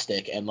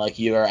naturalistic and like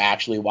you are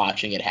actually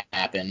watching it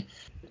happen.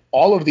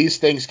 All of these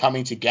things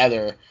coming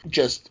together,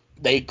 just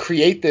they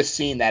create this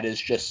scene that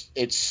is just,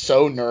 it's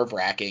so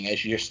nerve-wracking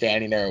as you're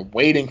standing there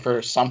waiting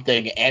for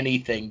something,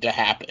 anything to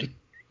happen.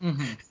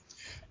 Mm-hmm.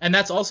 And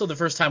that's also the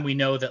first time we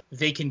know that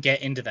they can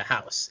get into the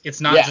house. It's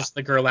not just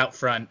the girl out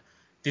front.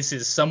 This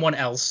is someone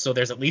else, so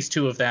there's at least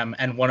 2 of them,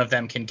 and one of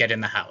them can get in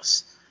the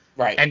house.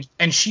 Right.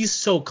 And she's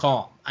so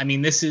calm. I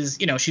mean, this is,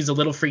 she's a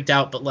little freaked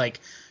out, but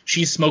like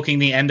she's smoking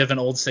the end of an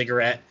old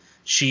cigarette.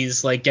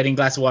 She's like getting a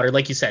glass of water,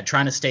 like you said,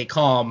 trying to stay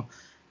calm.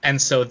 And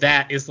so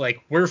that is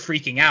like, we're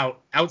freaking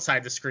out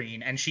outside the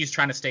screen, and she's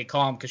trying to stay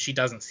calm because she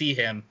doesn't see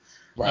him.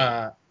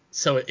 Right.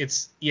 So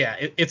it's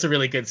a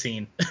really good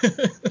scene.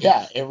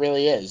 Yeah, it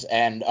really is.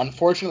 And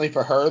unfortunately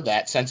for her,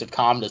 that sense of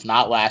calm does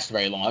not last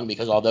very long,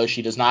 because although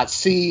she does not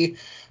see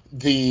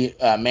the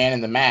man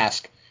in the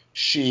mask,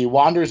 she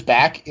wanders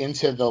back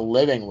into the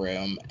living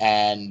room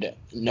and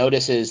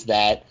notices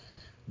that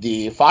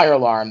the fire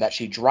alarm that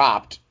she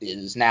dropped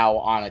is now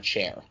on a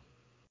chair.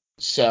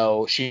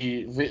 So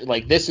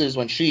this is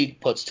when she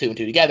puts 2 and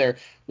 2 together,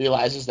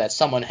 realizes that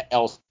someone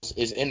else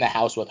is in the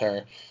house with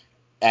her,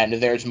 and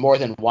there's more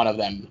than one of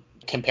them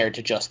compared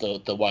to just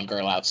the one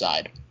girl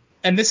outside.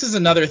 And this is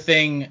another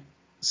thing.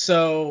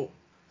 So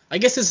I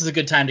guess this is a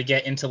good time to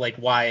get into like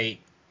why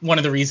one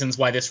of the reasons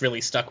why this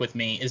really stuck with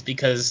me is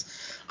because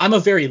I'm a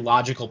very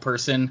logical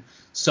person.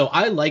 So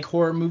I like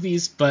horror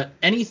movies, but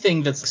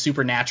anything that's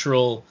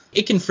supernatural,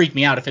 it can freak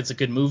me out if it's a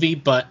good movie,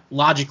 but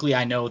logically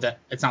I know that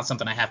it's not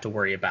something I have to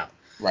worry about.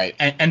 Right.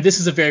 And this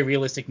is a very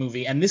realistic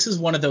movie, and this is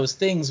one of those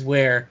things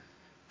where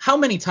how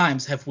many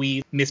times have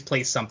we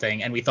misplaced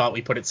something and we thought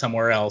we put it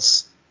somewhere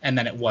else and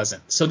then it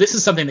wasn't? So this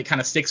is something that kind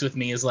of sticks with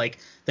me, is like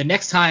the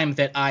next time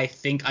that I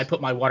think I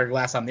put my water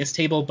glass on this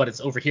table but it's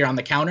over here on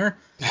the counter,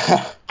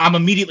 I'm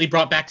immediately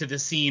brought back to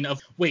this scene of,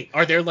 wait,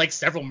 are there like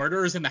several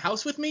murderers in the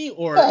house with me,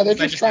 or they're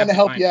just trying to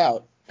help you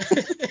out.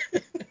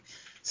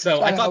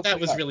 So I thought that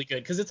was really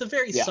good because it's a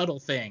very Yeah. subtle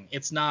thing.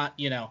 It's not,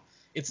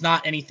 it's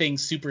not anything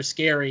super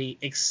scary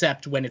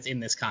except when it's in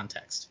this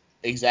context.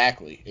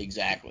 Exactly.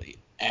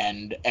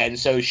 And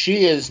so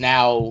she is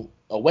now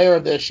aware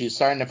of this. She's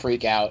starting to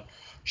freak out.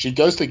 She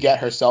goes to get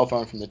her cell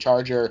phone from the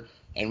charger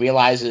and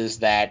realizes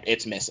that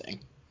it's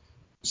missing.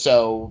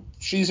 So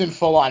she's in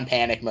full-on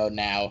panic mode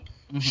now.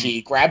 Mm-hmm.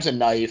 She grabs a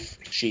knife.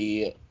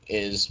 She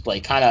is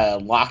like kind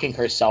of locking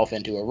herself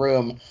into a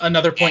room.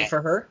 Another point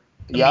for her.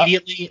 Yep.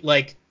 Immediately,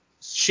 like,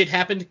 shit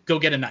happened, go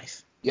get a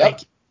knife. Yep.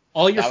 Like,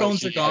 all your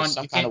phones are gone.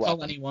 You can't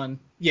call anyone.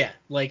 Yeah,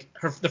 like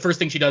the first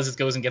thing she does is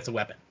goes and gets a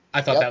weapon.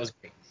 I thought that was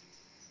great.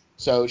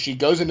 So she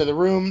goes into the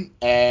room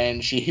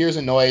and she hears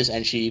a noise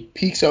and she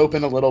peeks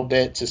open a little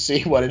bit to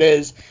see what it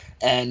is,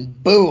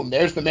 and boom,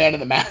 there's the man in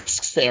the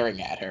mask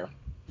staring at her.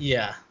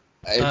 Yeah.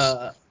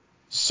 It's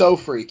so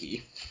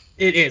freaky.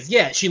 It is.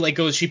 Yeah,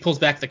 she pulls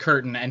back the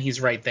curtain and he's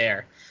right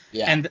there.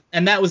 Yeah.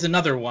 And that was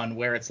another one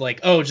where it's like,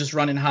 oh, just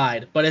run and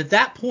hide. But at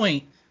that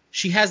point,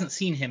 she hasn't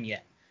seen him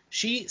yet.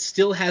 She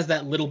still has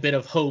that little bit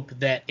of hope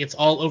that it's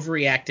all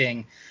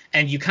overreacting,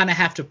 and you kind of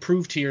have to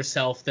prove to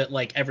yourself that,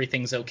 like,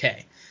 everything's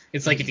okay.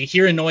 It's like if you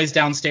hear a noise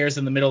downstairs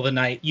in the middle of the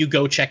night, you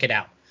go check it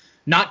out.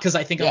 Not because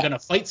I think I'm going to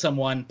fight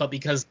someone, but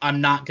because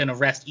I'm not going to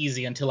rest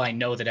easy until I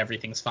know that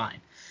everything's fine.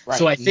 Right.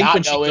 So I think not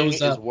when she knowing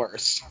goes up, is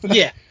worse.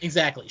 yeah,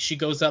 exactly. She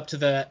goes up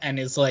to and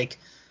is like,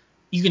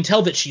 you can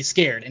tell that she's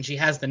scared and she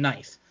has the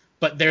knife,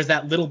 but there's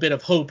that little bit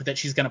of hope that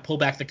she's going to pull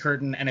back the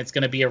curtain and it's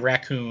going to be a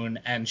raccoon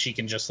and she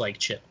can just, like,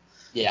 chill.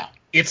 Yeah.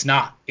 It's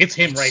not. It's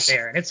him right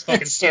there, and it's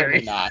fucking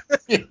scary. Not.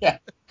 Yeah.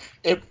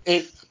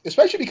 It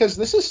especially because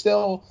this is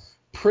still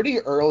pretty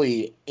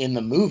early in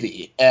the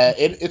movie.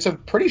 It's a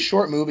pretty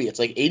short movie. It's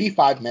like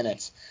 85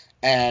 minutes,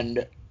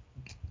 and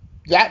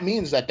that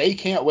means that they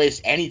can't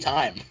waste any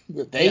time.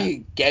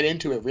 They get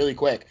into it really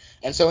quick.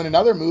 And so in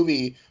another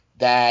movie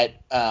that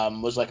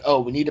was like,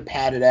 oh, we need to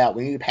pad it out,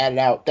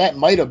 that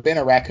might have been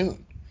a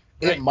raccoon.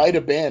 Right. It might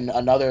have been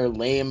another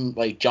lame,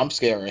 like, jump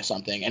scare or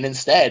something. And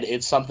instead,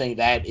 it's something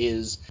that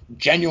is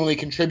genuinely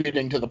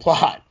contributing to the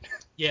plot.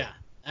 Yeah,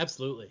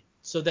 absolutely.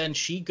 So then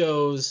she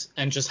goes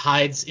and just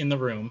hides in the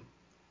room,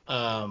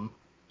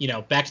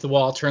 back to the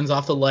wall, turns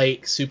off the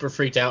light, super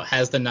freaked out,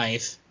 has the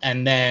knife,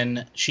 and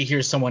then she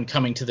hears someone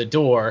coming to the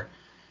door,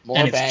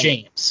 and it's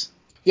James.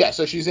 Yeah,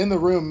 so she's in the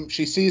room,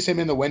 she sees him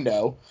in the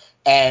window,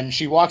 and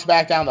she walks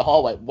back down the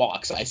hallway.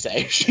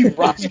 She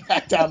runs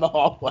back down the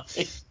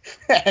hallway,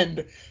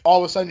 and all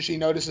of a sudden she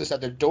notices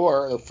that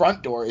the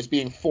front door, is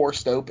being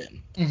forced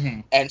open. Mm-hmm.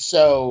 And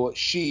so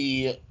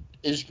she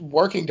is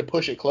working to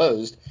push it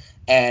closed,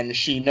 and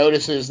she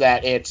notices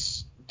that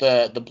it's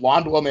the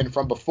blonde woman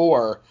from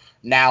before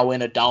now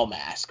in a doll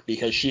mask,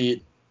 because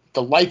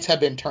the lights have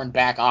been turned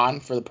back on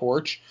for the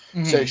porch,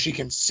 so she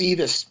can see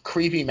this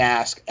creepy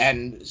mask,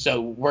 and so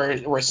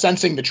we're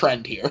sensing the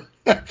trend here.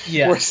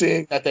 Yeah. We're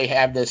seeing that they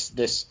have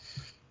this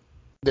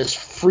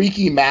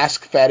freaky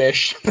mask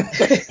fetish. I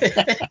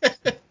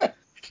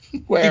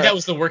think that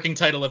was the working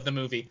title of the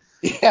movie.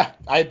 Yeah,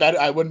 I bet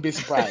I wouldn't be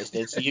surprised.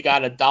 You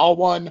got a doll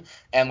one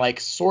and, like,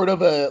 sort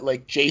of a,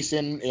 like,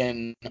 Jason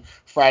in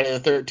Friday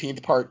the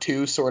 13th Part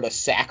 2 sort of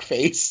sack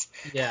face.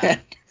 Yeah.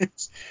 And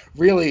it's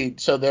really,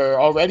 so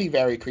they're already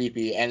very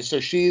creepy. And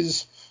so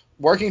she's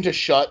working to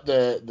shut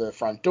the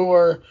front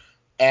door,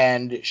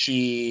 and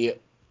she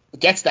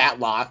gets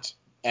that locked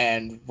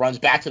and runs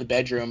back to the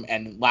bedroom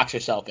and locks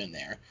herself in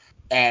there.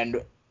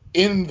 And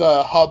in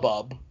the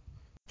hubbub,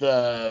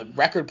 the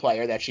record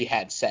player that she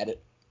had set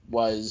it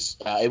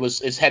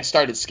had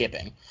started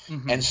skipping.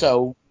 Mm-hmm. And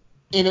so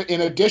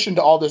in addition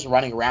to all this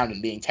running around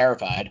and being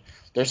terrified,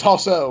 there's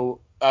also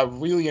a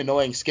really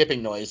annoying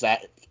skipping noise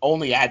that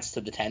only adds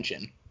to the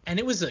tension. And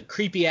it was a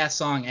creepy ass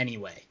song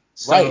anyway.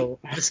 So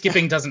right. The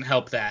skipping doesn't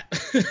help that.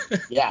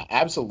 Yeah,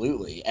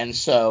 absolutely. And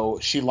so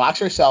she locks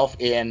herself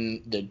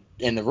in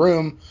the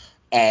room,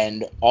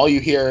 and all you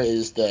hear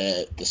is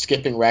the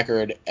skipping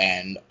record,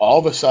 and all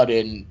of a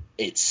sudden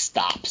it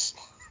stops.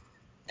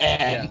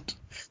 And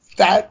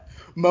that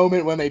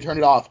moment when they turned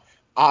it off,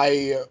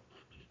 I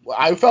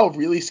felt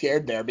really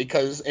scared there,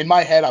 because in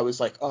my head I was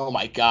like, oh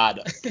my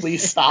god,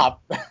 please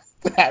stop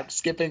that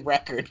skipping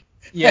record.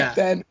 Yeah. And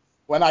then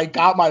when I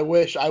got my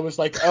wish, I was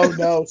like, oh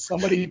no,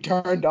 somebody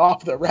turned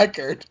off the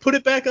record. Put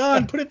it back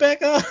on.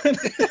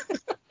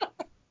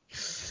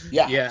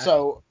 Yeah.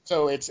 So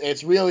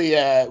it's really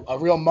a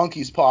real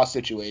monkey's paw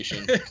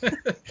situation.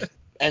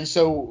 And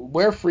so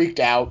we're freaked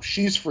out.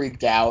 She's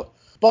freaked out.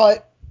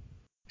 But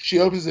she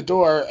opens the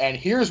door, and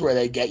here's where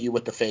they get you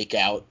with the fake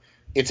out.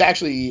 It's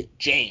actually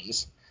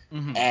James,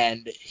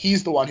 and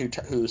he's the one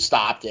who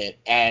stopped it.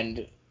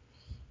 And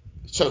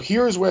so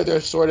here's where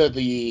there's sort of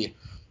the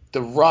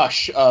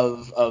rush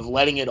of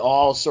letting it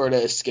all sort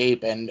of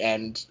escape,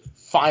 and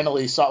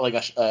finally saw, like,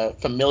 a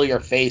familiar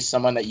face,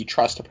 someone that you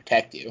trust to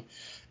protect you.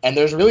 And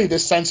there's really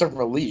this sense of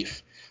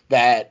relief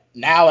that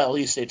now at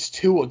least it's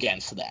two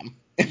against them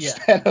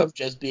instead of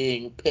just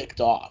being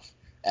picked off.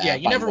 Yeah,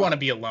 you never want to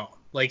be alone.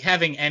 Like,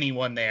 having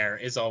anyone there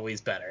is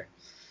always better.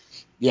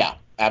 Yeah,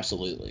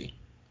 absolutely.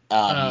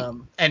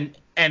 And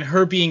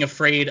her being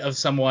afraid of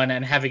someone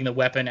and having the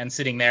weapon and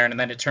sitting there, and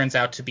then it turns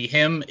out to be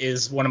him,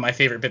 is one of my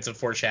favorite bits of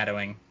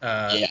foreshadowing.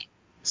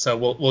 So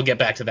we'll get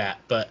back to that.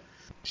 But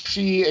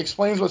she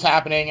explains what's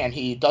happening, and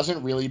he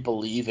doesn't really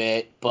believe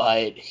it,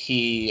 but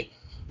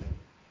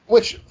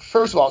which,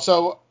 first of all,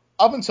 so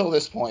up until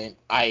this point,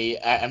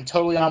 I'm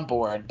totally on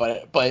board,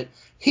 but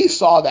he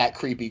saw that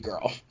creepy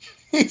girl.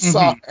 He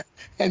saw her.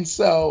 And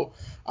so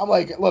I'm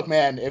like, look,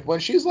 man, when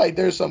she's like,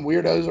 there's some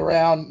weirdos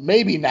around,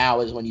 maybe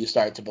now is when you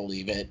start to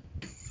believe it.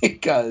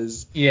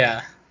 Because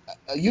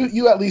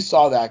you at least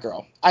saw that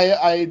girl.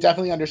 I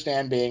definitely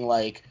understand being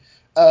like,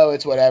 oh,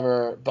 it's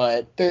whatever,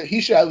 but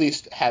he should at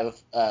least have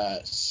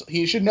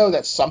he should know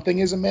that something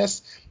is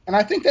amiss. And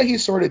I think that he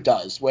sort of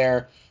does,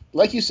 where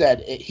like you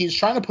said, he's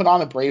trying to put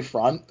on a brave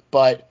front,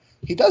 but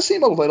he does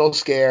seem a little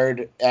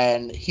scared,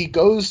 and he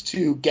goes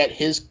to get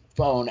his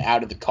phone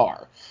out of the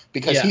car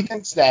because he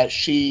thinks that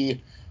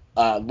she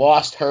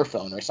lost her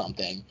phone or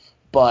something.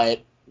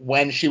 But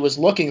when she was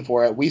looking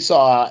for it, we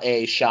saw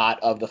a shot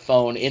of the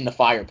phone in the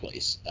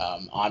fireplace,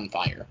 on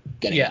fire,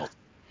 getting out.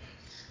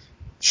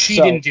 She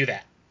didn't do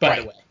that, by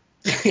the way.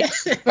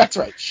 Yes, that's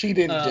right. She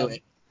didn't do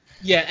it.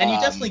 Yeah, and you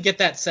definitely get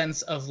that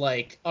sense of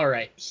like, all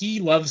right, he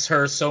loves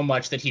her so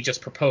much that he just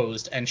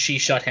proposed and she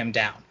shut him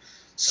down.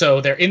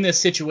 So they're in this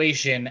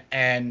situation,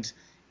 and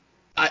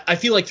I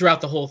feel like throughout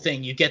the whole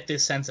thing you get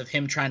this sense of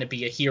him trying to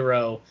be a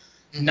hero,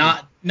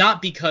 not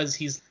because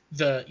he's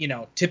the,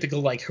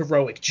 typical like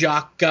heroic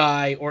jock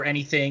guy or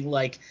anything.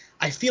 Like,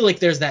 I feel like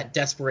there's that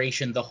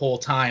desperation the whole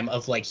time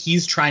of like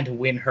he's trying to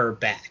win her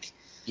back.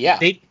 Yeah.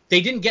 They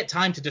didn't get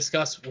time to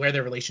discuss where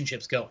their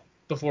relationship's going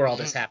before all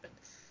this happened.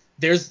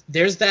 There's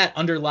that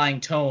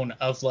underlying tone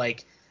of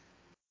like,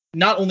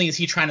 not only is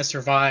he trying to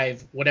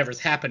survive whatever's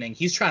happening,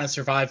 he's trying to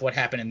survive what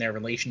happened in their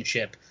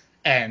relationship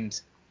and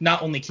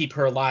not only keep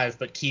her alive,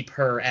 but keep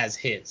her as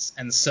his.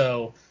 And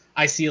so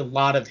I see a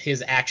lot of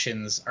his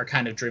actions are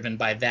kind of driven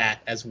by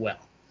that as well.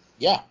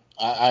 Yeah,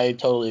 I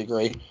totally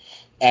agree.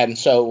 And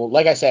so,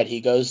 like I said,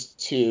 he goes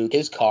to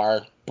his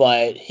car,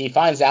 but he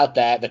finds out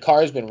that the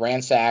car has been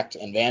ransacked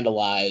and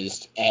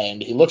vandalized,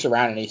 and he looks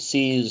around and he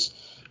sees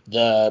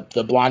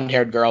the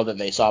blonde-haired girl that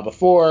they saw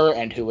before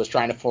and who was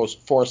trying to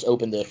force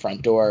open the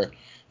front door.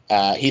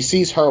 He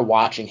sees her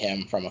watching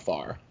him from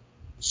afar.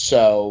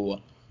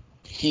 So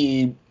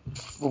he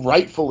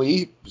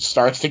rightfully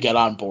starts to get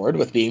on board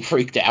with being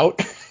freaked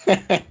out.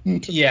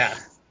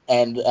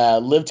 And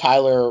Liv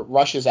Tyler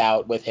rushes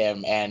out with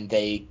him, and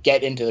they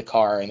get into the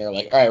car, and they're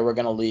like, all right, we're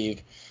going to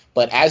leave.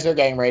 But as they're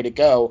getting ready to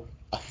go,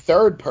 a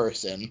third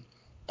person,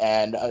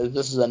 and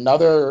this is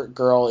another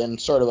girl in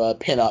sort of a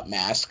pin-up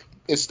mask.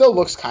 It still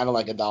looks kind of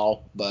like a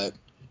doll, but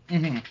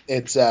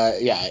it's,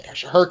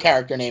 her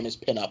character name is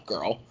Pin-Up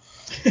Girl.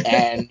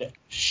 And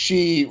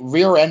she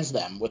rear-ends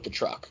them with the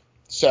truck.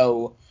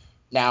 So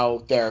now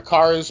their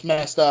car's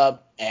messed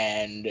up,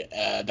 and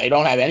they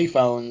don't have any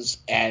phones,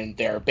 and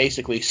they're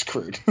basically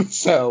screwed.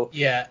 So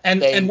yeah,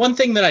 and one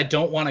thing that I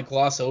don't want to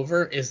gloss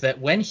over is that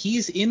when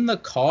he's in the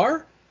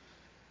car,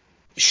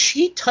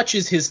 she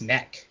touches his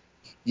neck.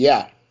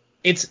 Yeah.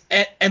 It's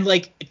and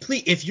like,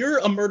 please, if you're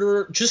a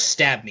murderer, just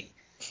stab me.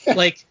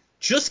 Like,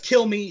 just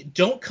kill me.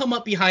 Don't come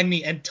up behind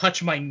me and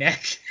touch my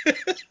neck.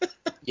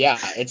 Yeah,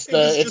 it's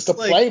the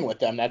like, playing with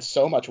them that's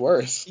so much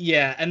worse.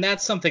 Yeah, and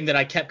that's something that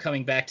I kept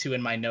coming back to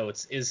in my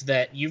notes, is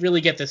that you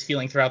really get this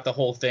feeling throughout the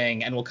whole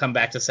thing, and we'll come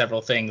back to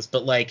several things,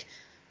 but like,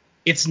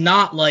 it's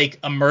not like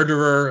a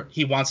murderer,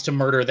 he wants to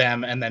murder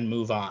them and then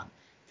move on.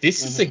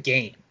 This is a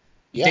game.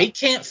 Yeah. They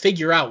can't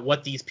figure out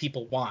what these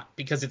people want,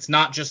 because it's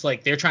not just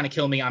like, they're trying to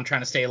kill me, I'm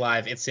trying to stay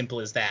alive. It's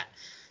simple as that.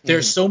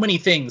 There's so many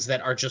things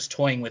that are just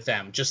toying with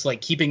them, just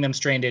like keeping them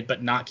stranded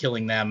but not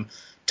killing them,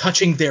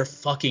 touching their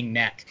fucking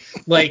neck.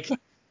 Like,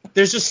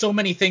 there's just so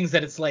many things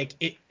that it's like,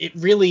 it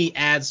really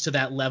adds to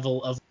that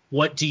level of,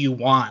 what do you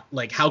want?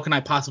 Like, how can I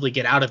possibly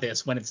get out of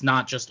this, when it's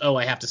not just, oh,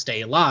 I have to stay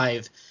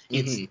alive.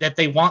 It's that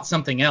they want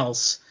something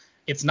else.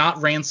 It's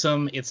not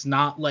ransom. It's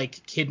not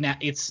like kidnap.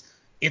 It's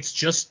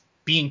just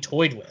being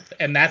toyed with.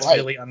 And that's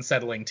really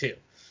unsettling too.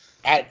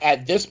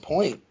 At this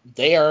point,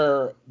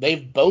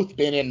 they've both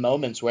been in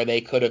moments where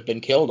they could have been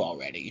killed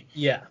already.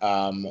 Yeah.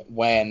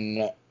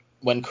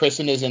 When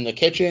Kristen is in the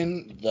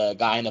kitchen, the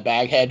guy in the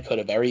baghead could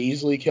have very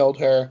easily killed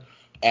her.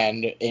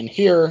 And in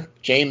here,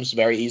 James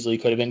very easily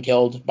could have been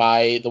killed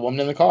by the woman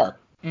in the car.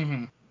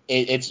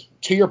 It's,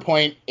 to your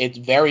point, it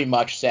very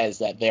much says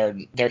that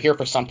they're here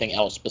for something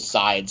else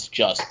besides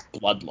just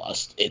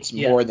bloodlust. It's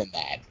more than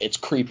that. It's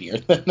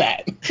creepier than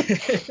that.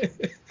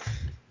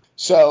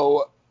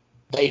 So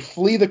they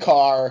flee the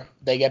car.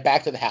 They get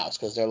back to the house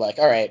because they're like,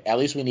 all right, at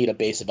least we need a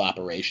base of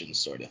operations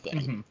sort of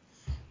thing.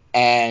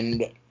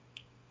 And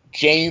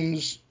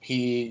James,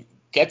 he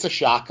gets a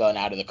shotgun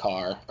out of the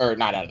car, or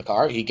not out of the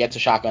car, he gets a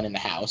shotgun in the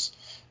house,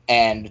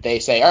 and they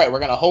say, all right, we're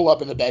going to hole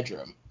up in the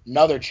bedroom.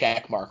 Another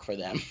check mark for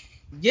them.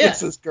 Yeah.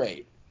 This is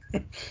great.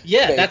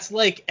 Yeah, that's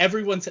like,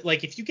 everyone's,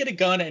 like, if you get a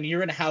gun and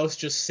you're in a house,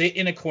 just sit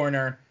in a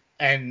corner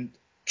and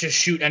just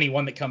shoot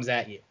anyone that comes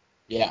at you.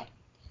 Yeah.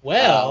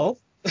 Well.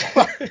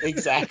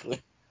 Exactly.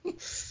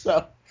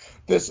 So,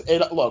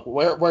 look,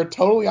 we're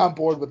totally on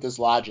board with this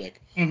logic,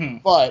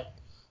 but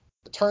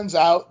it turns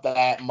out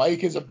that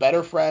Mike is a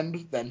better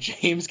friend than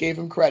James gave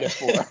him credit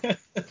for,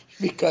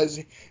 because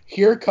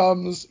here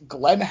comes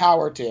Glenn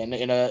Howerton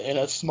in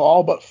a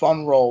small but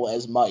fun role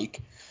as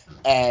Mike,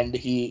 and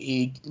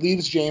he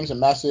leaves James a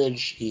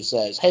message. He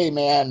says, "Hey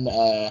man,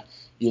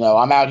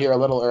 I'm out here a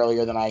little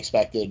earlier than I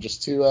expected,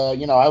 just to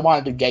I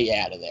wanted to get you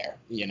out of there.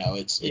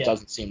 It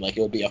doesn't seem like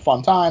it would be a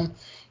fun time,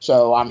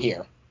 so I'm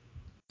here."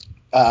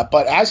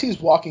 But as he's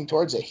walking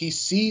towards it, he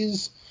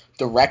sees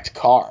the wrecked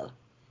car.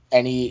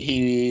 And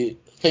he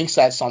thinks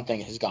that something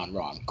has gone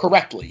wrong.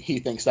 Correctly, he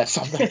thinks that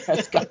something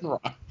has gone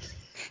wrong.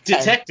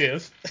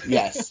 Detective.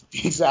 Yes,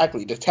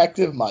 exactly.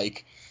 Detective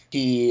Mike.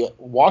 He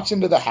walks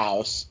into the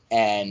house,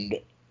 and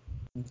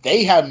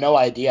they have no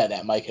idea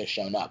that Mike has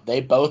shown up.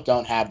 They both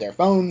don't have their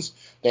phones.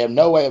 They have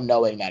no way of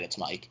knowing that it's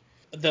Mike.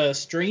 The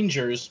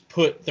strangers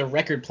put the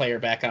record player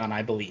back on,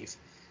 I believe.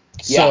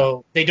 Yeah.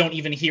 So they don't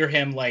even hear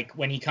him, like,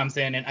 when he comes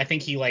in, and I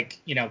think he, like,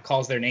 you know,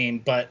 calls their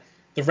name, but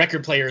the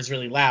record player is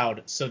really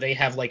loud, so they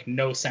have, like,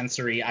 no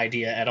sensory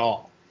idea at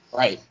all.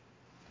 Right.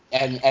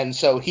 And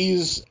so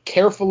he's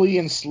carefully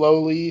and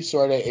slowly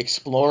sort of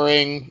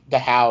exploring the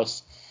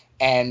house,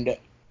 and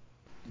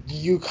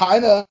you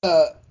kind of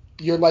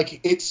you're like,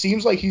 it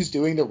seems like he's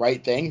doing the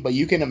right thing, but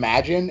you can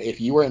imagine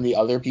if you were in the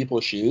other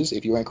people's shoes,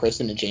 if you were in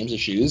Kristen and James's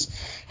shoes,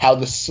 how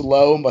the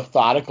slow,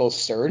 methodical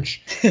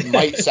search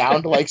might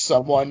sound like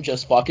someone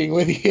just fucking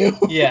with you.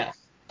 Yeah.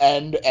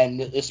 And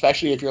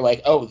especially if you're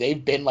like, oh,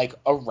 they've been like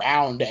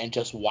around and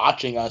just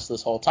watching us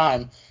this whole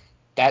time.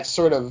 That's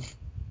sort of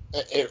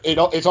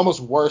it's almost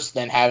worse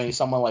than having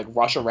someone like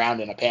rush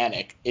around in a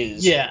panic.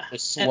 Is Yeah. a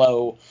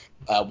slow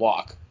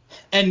walk.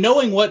 And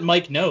knowing what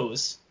Mike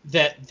knows,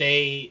 that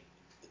they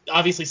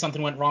obviously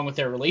something went wrong with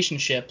their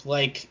relationship,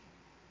 like,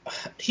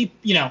 he,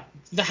 you know,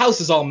 the house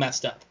is all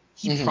messed up.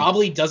 He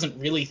probably doesn't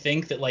really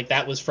think that, like,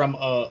 that was from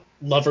a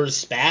lover's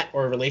spat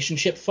or a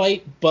relationship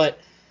fight, but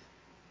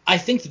I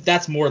think that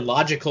that's more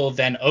logical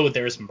than, oh,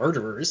 there's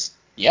murderers.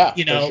 Yeah,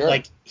 you know, for sure.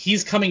 Like,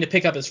 he's coming to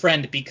pick up his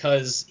friend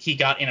because he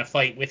got in a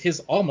fight with his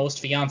almost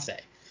fiance.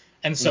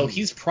 And so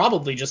he's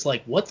probably just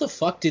like, what the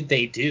fuck did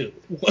they do?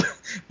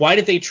 Why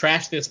did they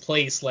trash this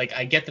place? Like,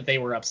 I get that they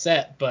were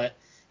upset, but,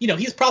 you know,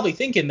 he's probably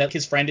thinking that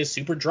his friend is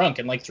super drunk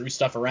and, like, threw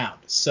stuff around.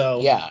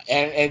 So yeah,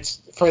 and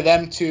it's for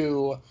them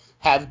to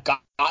have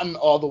gotten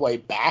all the way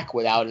back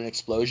without an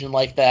explosion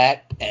like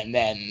that, and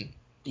then,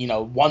 you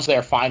know, once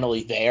they're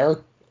finally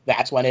there,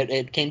 that's when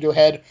it came to a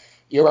head.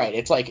 You're right.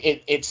 It's like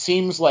it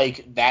seems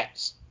like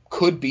that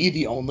could be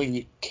the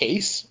only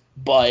case,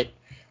 but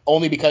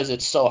only because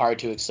it's so hard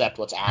to accept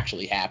what's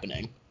actually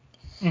happening.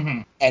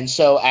 And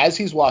so as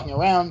he's walking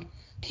around,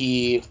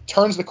 he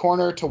turns the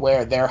corner to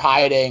where they're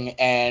hiding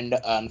and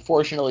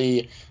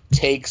unfortunately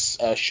takes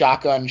a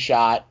shotgun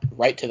shot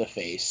right to the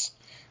face.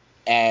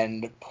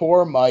 And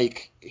poor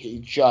Mike, he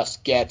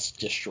just gets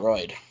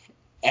destroyed.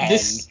 And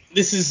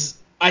this is,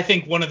 I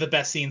think, one of the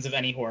best scenes of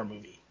any horror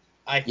movie.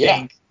 I think,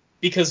 Yeah.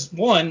 because,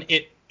 one,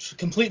 it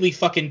completely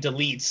fucking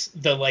deletes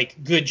the,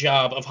 like, good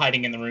job of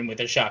hiding in the room with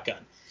a shotgun.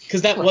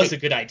 Because that was a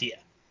good idea.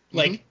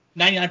 Like,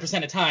 99%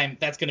 of the time,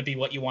 that's going to be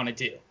what you want to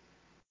do.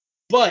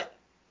 But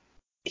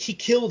he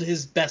killed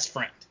his best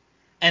friend.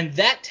 And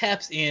that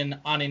taps in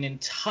on an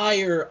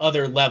entire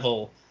other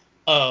level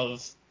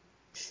of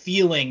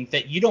feeling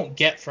that you don't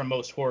get from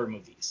most horror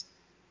movies.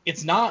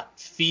 It's not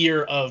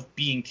fear of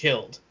being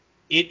killed.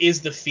 It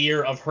is the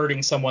fear of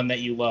hurting someone that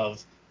you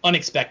love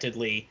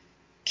unexpectedly,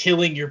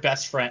 killing your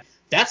best friend.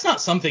 That's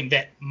not something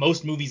that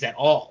most movies at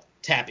all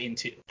tap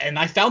into. And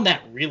I found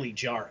that really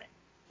jarring.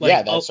 Like,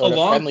 yeah, that sort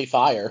of friendly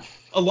fire.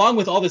 Along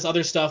with all this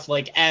other stuff,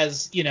 like,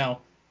 as, you know,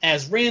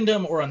 as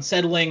random or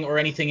unsettling or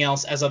anything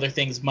else as other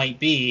things might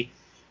be,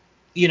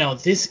 you know,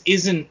 this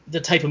isn't the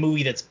type of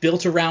movie that's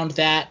built around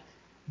that.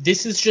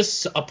 This is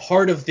just a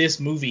part of this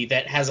movie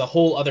that has a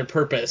whole other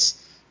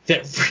purpose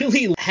that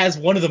really has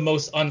one of the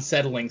most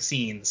unsettling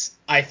scenes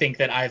I think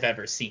that I've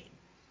ever seen.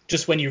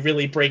 Just when you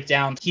really break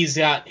down, he's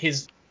on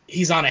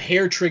a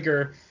hair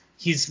trigger,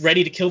 he's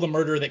ready to kill the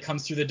murderer that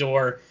comes through the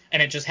door,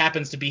 and it just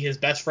happens to be his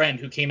best friend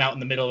who came out in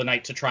the middle of the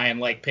night to try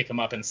and, like, pick him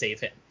up and save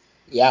him.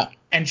 Yeah.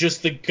 And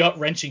just the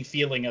gut-wrenching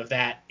feeling of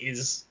that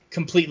is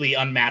completely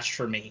unmatched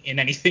for me in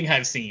anything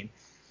I've seen.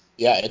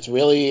 Yeah, it's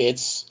really,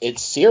 it's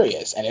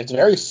serious, and it's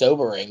very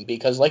sobering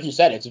because, like you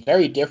said, it's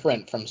very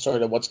different from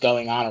sort of what's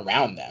going on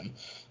around them.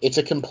 It's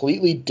a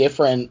completely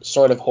different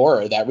sort of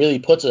horror that really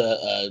puts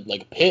a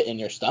like pit in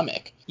your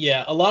stomach.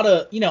 Yeah, a lot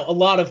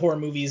of horror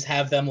movies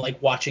have them,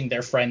 like, watching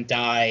their friend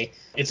die.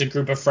 It's a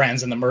group of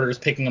friends and the murderer's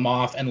picking them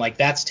off, and, like,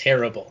 that's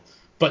terrible.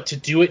 But to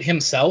do it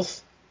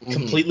himself,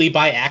 completely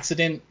by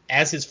accident,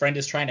 as his friend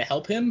is trying to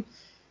help him,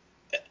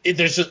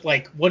 there's just,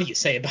 like, what do you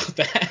say about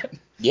that?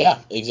 Yeah,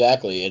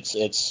 exactly.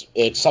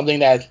 It's something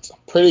that's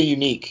pretty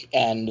unique,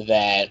 and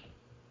that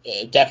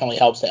it definitely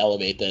helps to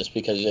elevate this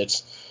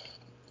because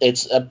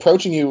it's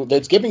approaching you.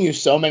 It's giving you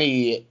so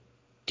many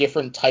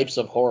different types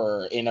of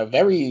horror in a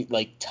very,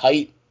 like,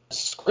 tight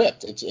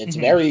script. It's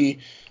very,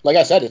 like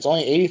I said, it's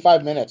only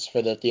 85 minutes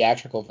for the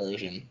theatrical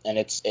version,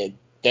 and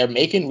they're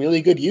making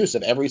really good use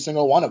of every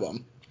single one of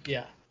them.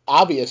 Yeah.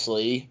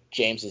 Obviously,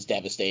 James is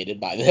devastated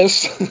by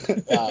this,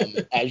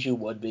 as you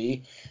would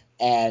be,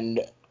 and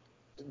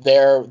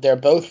they're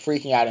both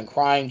freaking out and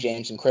crying,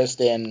 James and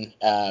Kristen.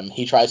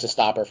 He tries to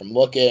stop her from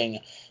looking.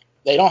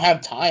 They don't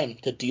have time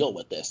to deal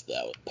with this,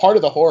 though. Part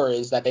of the horror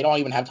is that they don't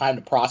even have time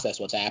to process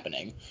what's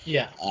happening.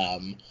 Yeah.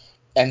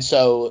 And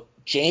so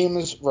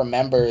James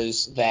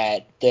remembers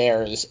that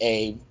there's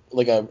a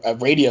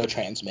radio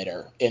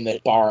transmitter in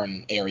the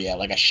barn area,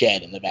 like a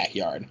shed in the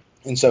backyard.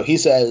 And so he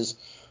says,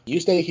 you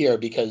stay here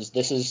because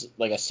this is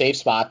like a safe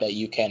spot that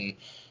you can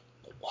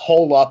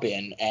hole up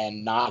in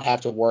and not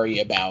have to worry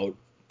about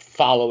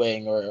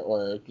following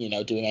or you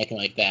know, doing anything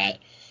like that.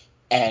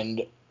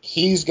 and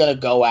he's going to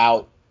go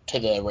out to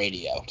the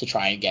radio to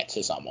try and get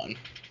to someone.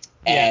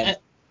 And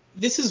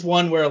this is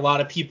one where a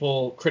lot of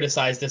people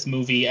criticize this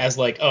movie as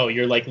like, oh,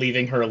 you're like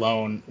leaving her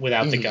alone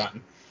without the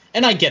gun.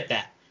 And I get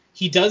that.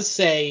 He does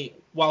say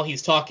while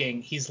he's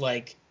talking, he's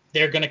like,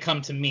 they're going to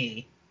come to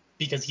me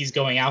because he's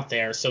going out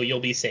there, so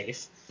you'll be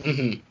safe.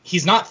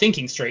 He's not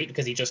thinking straight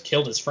because he just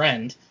killed his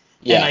friend.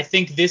 Yeah. And I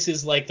think this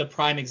is like the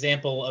prime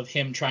example of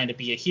him trying to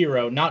be a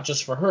hero, not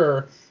just for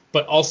her,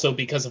 but also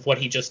because of what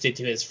he just did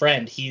to his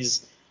friend.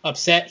 He's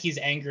upset, he's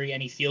angry,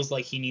 and he feels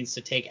like he needs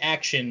to take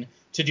action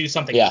to do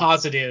something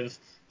positive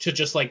to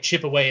just like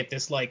chip away at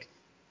this like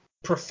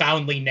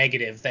profoundly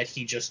negative that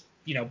he just,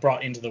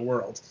 brought into the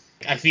world.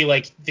 I feel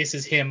like this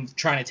is him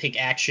trying to take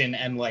action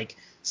and like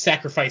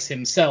sacrifice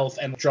himself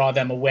and draw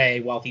them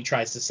away while he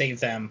tries to save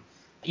them.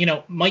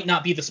 Might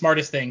not be the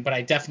smartest thing, but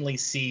I definitely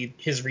see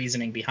his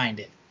reasoning behind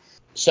it.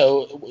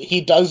 So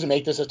he does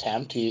make this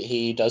attempt.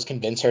 He does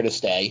convince her to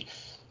stay.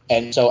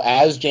 And so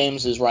as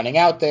James is running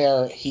out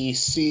there, he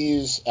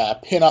sees a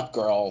pinup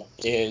girl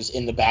is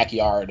in the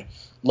backyard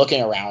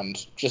looking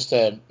around just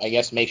to, I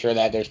guess, make sure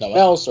that there's no one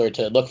else or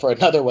to look for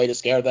another way to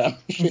scare them.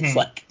 It's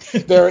like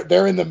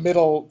they're in the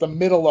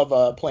middle of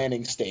a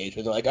planning stage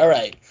where they're like, all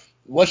right,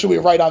 what should we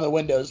write on the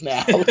windows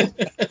now?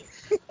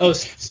 Oh,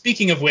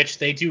 speaking of which,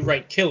 they do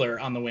write killer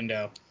on the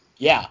window.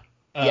 Yeah,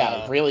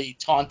 really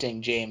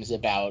taunting James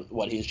about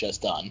what he's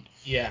just done.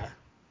 Yeah.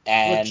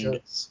 And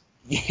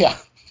yeah,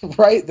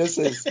 right. That's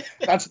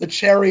the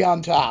cherry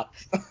on top.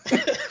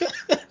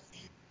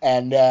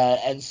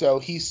 And so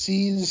he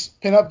sees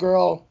pinup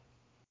girl,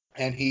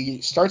 and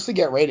he starts to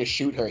get ready to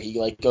shoot her. He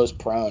like goes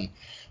prone,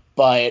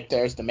 but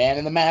there's the man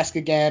in the mask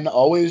again,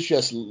 always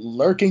just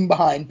lurking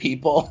behind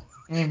people.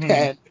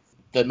 And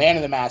the man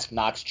in the mask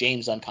knocks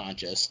James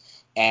unconscious,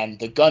 and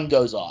the gun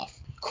goes off.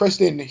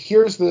 Kristen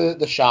hears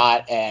the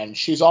shot, and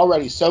she's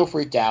already so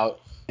freaked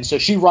out, and so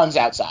she runs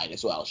outside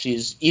as well.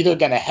 She's either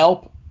going to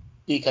help,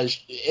 because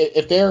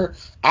if they're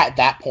at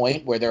that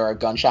point where there are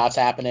gunshots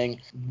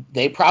happening,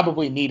 they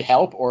probably need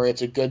help, or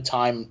it's a good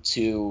time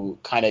to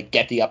kind of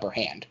get the upper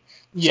hand.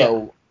 Yeah.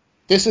 So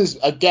this is,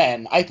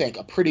 again, I think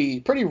a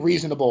pretty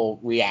reasonable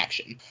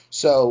reaction.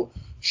 So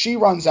she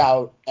runs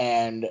out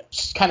and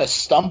kind of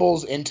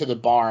stumbles into the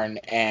barn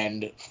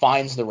and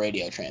finds the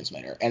radio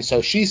transmitter. And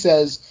so she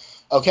says,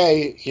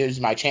 okay, here's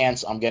my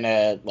chance. I'm going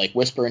to like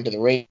whisper into the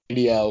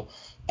radio.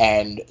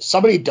 And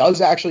somebody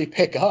does actually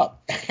pick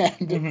up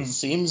and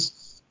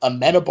seems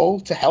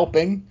amenable to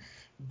helping.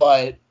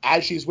 But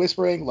as she's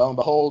whispering, lo and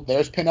behold,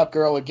 there's pinup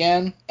girl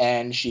again,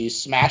 and she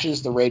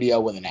smashes the radio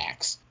with an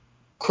axe.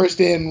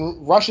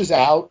 Kristen rushes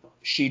out.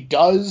 She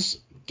does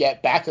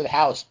get back to the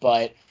house,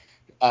 but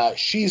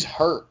she's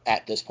hurt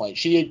at this point.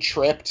 She had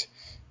tripped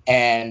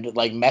and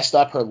like messed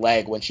up her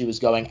leg when she was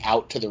going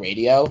out to the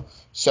radio.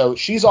 So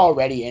she's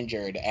already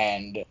injured,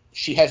 and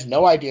she has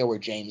no idea where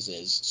James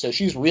is. So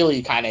she's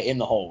really kind of in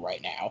the hole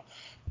right now.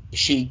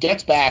 She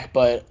gets back,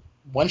 but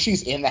when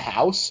she's in the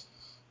house,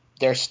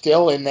 they're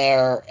still in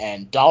there,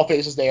 and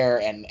Dollface is there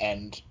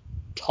and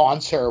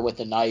taunts her with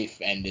a knife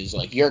and is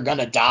like, you're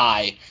gonna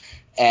die.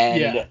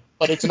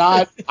 But it's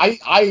not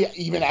I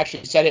even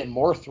actually said it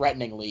more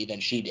threateningly than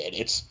she did.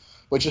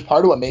 Which is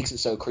part of what makes it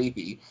so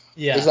creepy.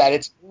 Yeah. Is that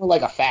it's more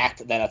like a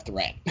fact than a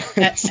threat.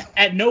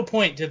 At no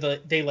point do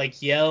they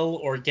like yell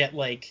or get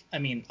like, I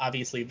mean,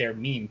 obviously they're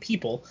mean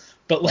people,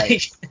 but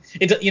like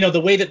right.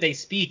 The way that they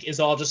speak is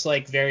all just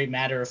like very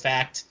matter of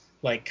fact,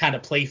 like kind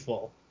of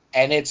playful.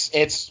 And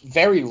it's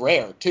very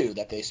rare too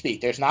that they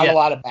speak. There's not a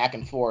lot of back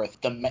and forth.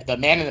 The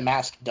man in the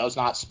mask does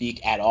not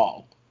speak at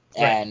all.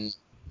 Right.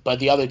 But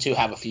the other two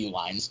have a few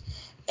lines.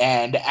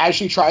 And as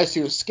she tries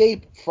to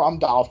escape from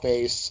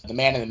Dollface, the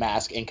man in the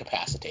mask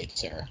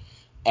incapacitates her.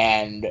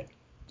 And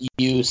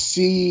you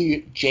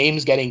see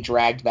James getting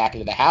dragged back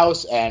into the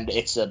house, and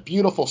it's a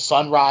beautiful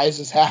sunrise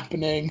is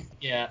happening.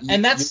 Yeah,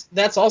 and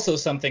that's also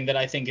something that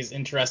I think is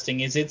interesting,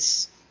 is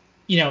it's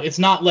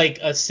not like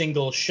a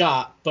single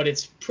shot, but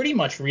it's pretty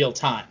much real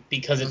time,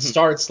 because it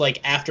starts like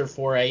after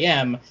 4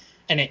 a.m.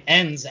 and it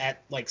ends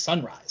at like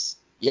sunrise.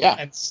 Yeah.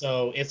 And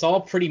so it's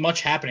all pretty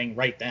much happening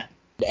right then.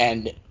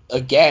 And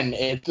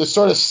again, the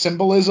sort of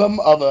symbolism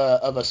of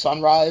a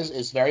sunrise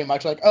is very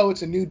much like, oh,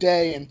 it's a new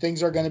day and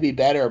things are going to be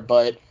better,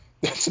 but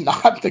that's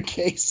not the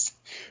case.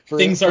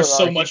 Things are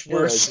so much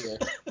worse.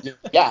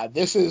 Yeah,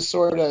 this is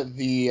sort of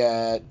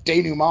the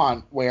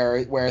denouement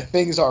where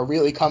things are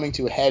really coming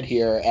to a head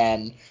here,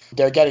 and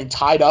they're getting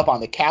tied up on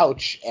the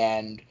couch,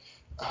 and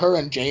her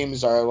and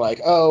James are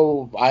like,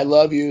 oh, I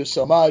love you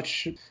so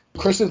much.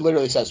 Kristen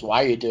literally says,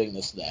 why are you doing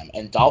this to them?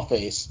 And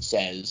Dollface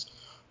says,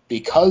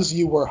 because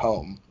you were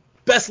home.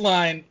 Best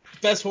line,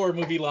 best horror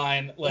movie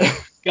line, like,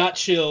 got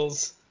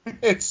chills.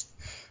 It's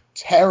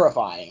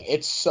terrifying.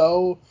 It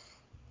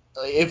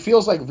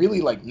feels like really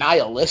like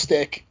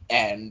nihilistic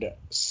and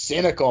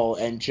cynical,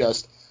 and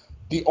just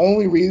the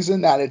only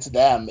reason that it's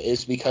them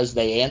is because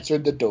they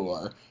answered the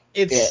door.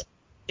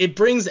 It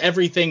brings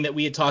everything that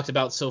we had talked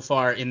about so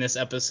far in this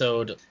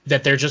episode,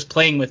 that they're just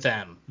playing with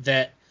them,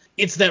 that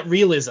it's that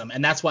realism,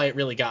 and that's why it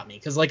really got me.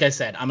 Because like I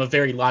said, I'm a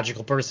very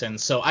logical person,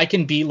 so I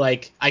can be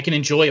like, I can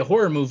enjoy a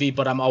horror movie,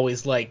 but I'm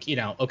always like,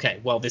 okay,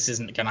 well, this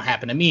isn't gonna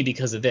happen to me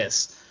because of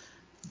this.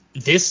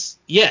 It's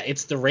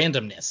the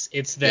randomness.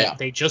 It's that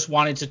they just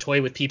wanted to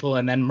toy with people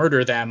and then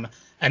murder them,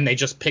 and they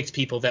just picked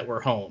people that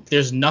were home.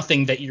 There's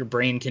nothing that your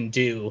brain can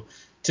do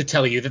to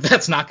tell you that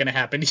that's not going to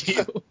happen to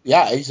you.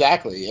 Yeah,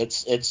 exactly.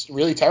 It's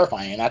really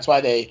terrifying, and that's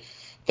why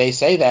they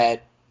say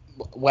that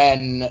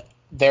when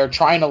they're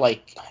trying to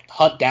like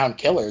hunt down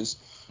killers,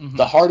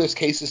 the hardest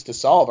cases to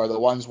solve are the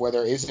ones where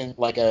there isn't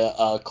like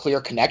a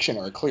clear connection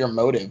or a clear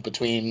motive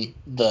between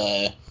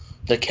the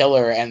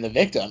killer and the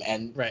victim,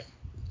 and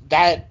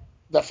that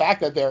the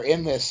fact that they're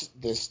in this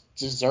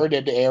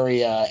deserted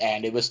area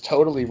and it was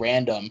totally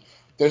random,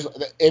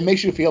 it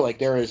makes you feel like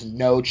there is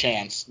no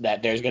chance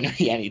that there's going to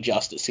be any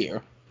justice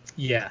here.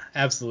 Yeah,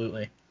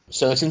 absolutely.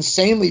 So it's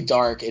insanely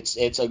dark.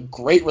 It's a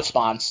great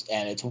response,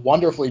 and it's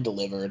wonderfully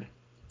delivered.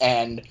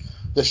 And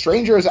the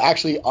strangers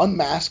actually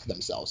unmask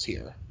themselves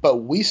here, but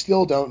we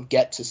still don't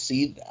get to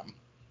see them.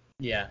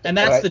 Yeah, and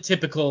that's the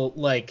typical,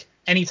 like,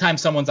 anytime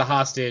someone's a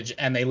hostage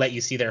and they let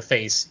you see their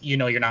face,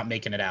 you're not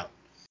making it out.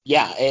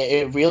 Yeah,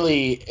 it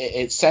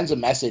really sends a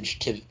message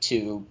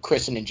to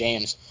Kristen and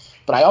James.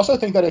 But I also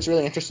think that it's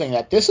really interesting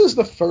that this is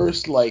the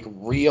first like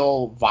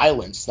real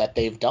violence that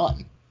they've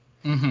done.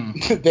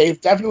 They've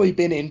definitely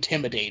been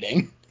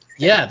intimidating.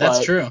 Yeah,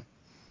 that's true.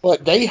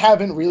 But they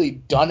haven't really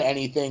done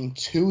anything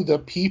to the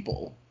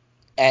people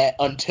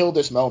until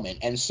this moment,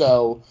 and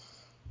so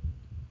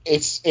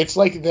it's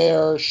like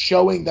they're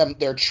showing them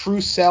their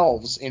true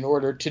selves in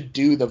order to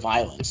do the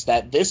violence.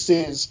 That this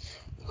is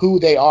who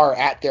they are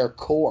at their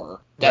core.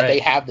 That they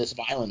have this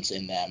violence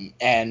in them,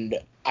 and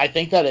I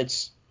think that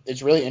it's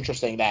really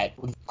interesting that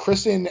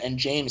Kristen and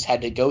James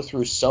had to go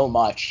through so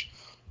much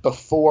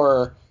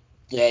before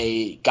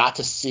they got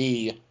to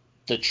see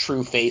the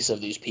true face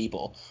of these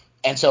people.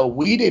 And so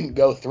we didn't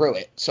go through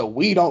it, so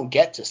we don't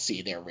get to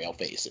see their real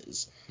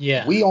faces.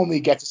 Yeah. We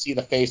only get to see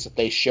the face that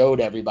they showed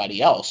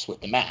everybody else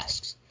with the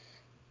masks.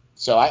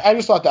 So I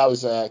just thought that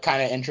was a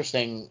kind of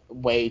interesting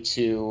way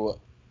to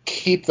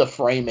keep the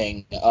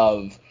framing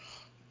of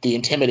the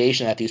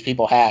intimidation that these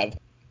people have.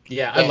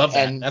 Yeah, I love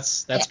that.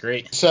 That's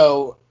great.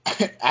 So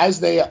as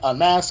they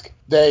unmask,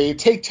 they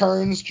take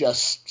turns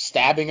just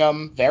stabbing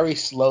them very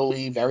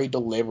slowly, very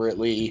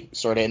deliberately,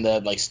 sort of in the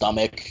like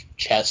stomach,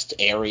 chest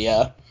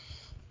area.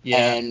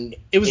 Yeah, and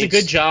it was a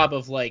good job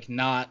of like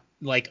not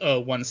like, oh,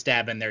 one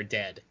stab and they're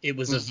dead. It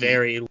was a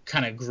very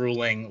kind of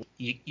grueling.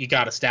 You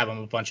got to stab him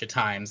a bunch of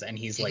times, and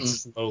he's like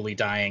slowly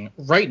dying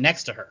right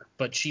next to her.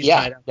 But she's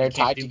tied up. They're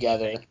tied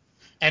together. Anything.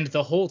 And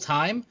the whole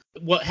time,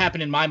 what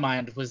happened in my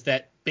mind was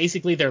that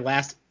basically their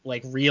last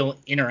like real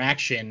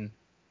interaction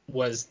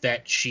was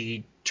that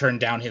she turned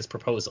down his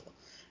proposal.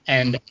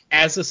 And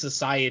as a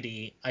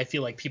society, I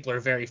feel like people are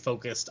very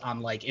focused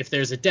on like, if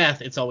there's a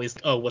death, it's always,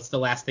 oh, what's the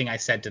last thing I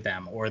said to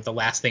them, or the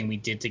last thing we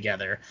did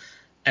together.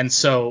 And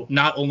so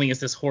not only is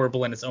this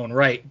horrible in its own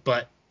right,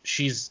 but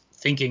she's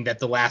thinking that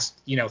the last,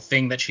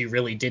 thing that she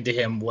really did to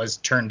him was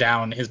turn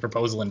down his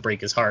proposal and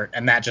break his heart.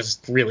 And that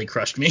just really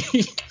crushed me.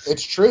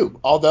 It's true.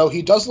 Although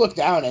he does look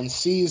down and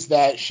sees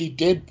that she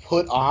did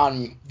put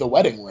on the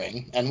wedding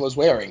ring and was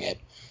wearing it.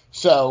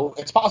 So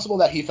it's possible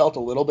that he felt a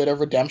little bit of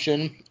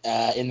redemption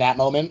in that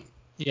moment.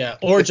 Yeah,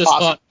 or it's just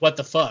thought, what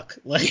the fuck?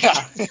 Like,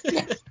 yeah.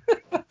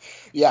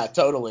 Yeah,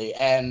 totally.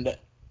 And,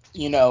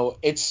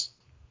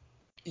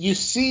 you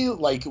see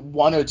like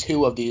one or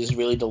two of these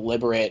really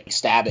deliberate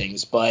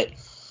stabbings, but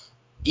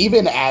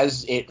even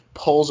as it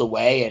pulls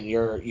away and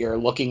you're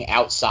looking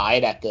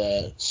outside at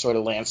the sort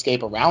of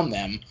landscape around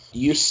them,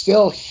 you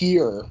still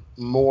hear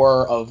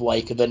more of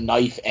like the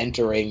knife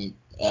entering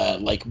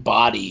like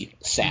body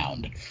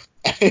sound.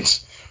 And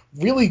it's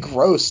really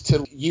gross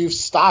you've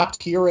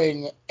stopped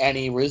hearing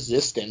any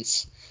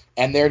resistance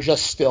and they're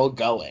just still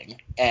going,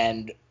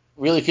 and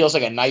really feels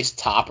like a nice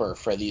topper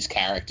for these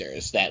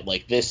characters that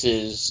like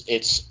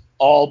it's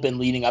all been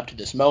leading up to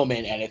this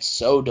moment, and it's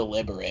so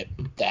deliberate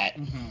that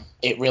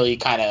it really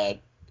kind of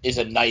is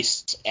a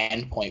nice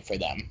end point for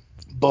them.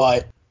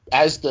 But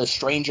as the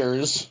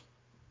strangers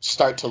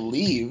start to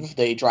leave,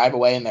 they drive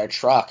away in their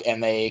truck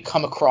and they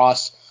come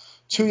across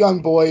two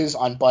young boys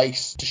on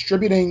bikes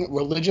distributing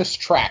religious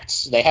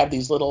tracts. They have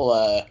these little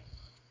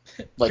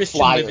like Christian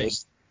flyers. living.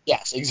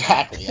 Yes,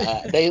 exactly.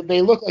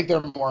 They look like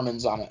they're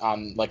Mormons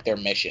on like their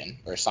mission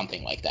or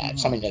something like that,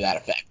 something to that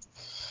effect.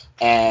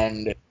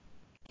 And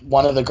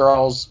one of the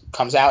girls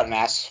comes out and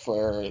asks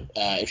for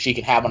if she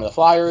can have one of the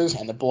flyers,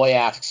 and the boy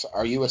asks,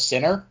 "Are you a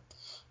sinner?"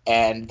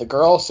 And the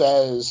girl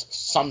says,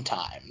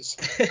 "Sometimes."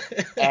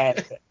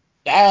 And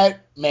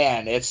that,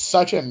 man, it's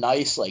such a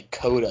nice like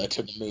coda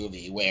to the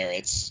movie where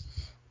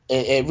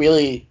it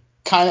really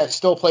kind of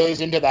still plays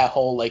into that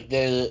whole like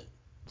the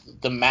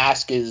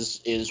mask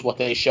is what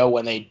they show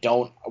when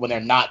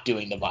they're not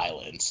doing the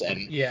violence,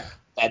 and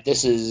that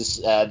this is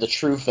the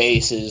true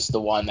face is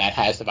the one that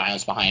has the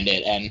violence behind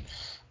it, and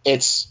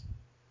it's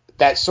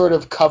that sort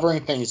of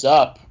covering things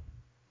up,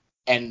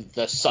 and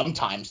the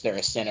sometimes they're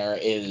a sinner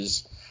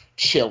is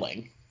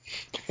chilling.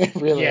 It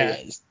really Yeah,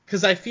 is.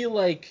 because I feel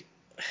like,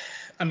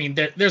 I mean,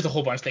 there's a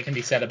whole bunch that can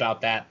be said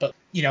about that, but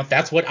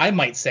that's what I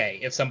might say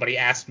if somebody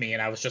asked me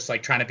and I was just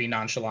like trying to be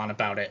nonchalant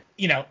about it.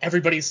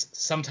 Everybody's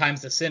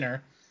sometimes a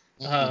sinner.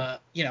 Hmm.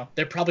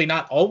 They're probably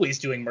not always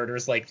doing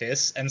murders like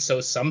this, and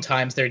so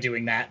sometimes they're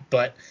doing that,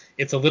 but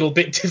it's a little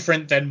bit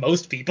different than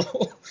most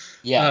people.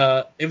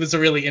 Yeah, It was a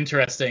really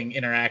interesting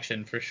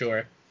interaction for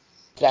sure.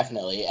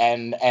 definitely.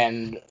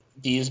 And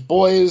these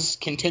boys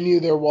continue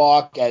their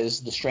walk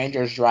as the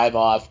strangers drive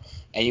off,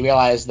 and you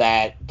realize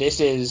that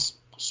this is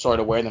sort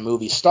of where the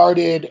movie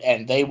started,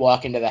 and they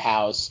walk into the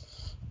house,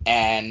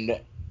 and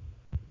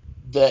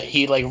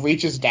he like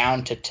reaches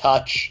down to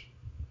touch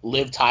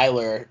Liv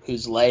Tyler,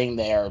 who's laying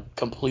there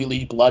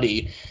completely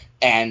bloody,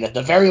 and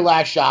the very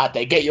last shot,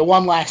 they get you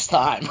one last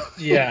time.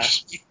 Yeah.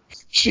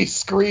 she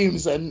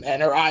screams and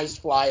her eyes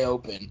fly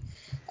open.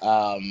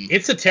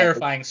 It's a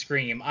terrifying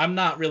scream. I'm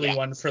not really Yeah.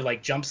 one for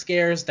like jump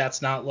scares.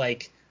 That's not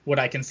like what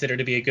I consider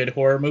to be a good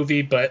horror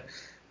movie, but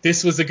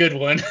this was a good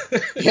one.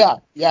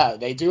 Yeah,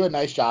 they do a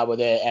nice job with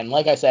it, and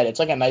like I said, it's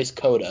like a nice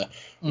coda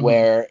Mhm.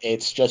 where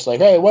it's just like,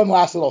 hey, one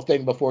last little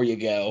thing before you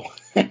go.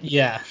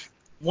 Yeah.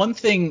 One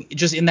thing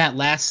just in that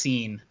last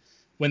scene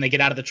when they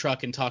get out of the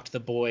truck and talk to the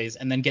boys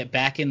and then get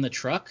back in the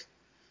truck,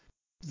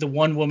 the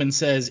one woman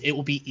says it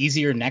will be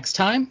easier next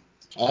time.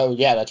 Oh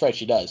yeah, that's right,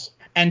 she does.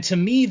 And to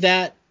me,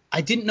 that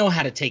I didn't know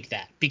how to take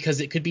that because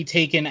it could be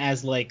taken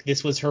as like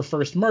this was her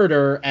first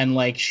murder and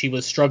like she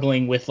was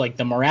struggling with like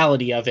the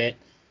morality of it,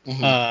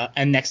 Hmm.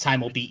 and next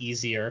time will be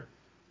easier.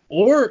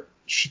 Or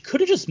she could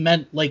have just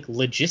meant like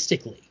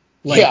logistically,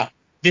 like Yeah,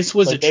 this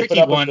was a like they put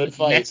tricky up a one. good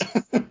fight.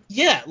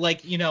 Yeah,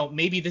 like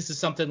maybe this is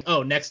something.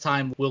 Oh, next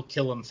time we'll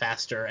kill him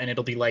faster, and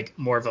it'll be like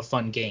more of a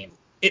fun game.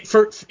 It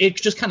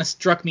just kind of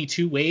struck me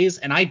two ways,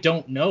 and I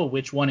don't know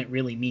which one it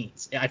really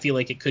means. I feel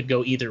like it could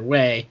go either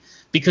way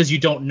because you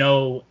don't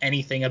know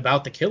anything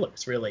about the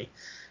killers really,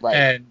 Right.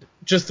 and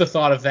just the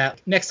thought of that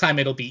next time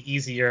it'll be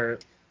easier.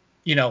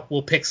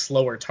 We'll pick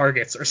slower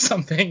targets or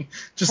something.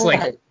 Just like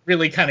Right.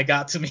 really kind of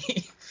got to me.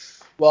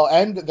 Well,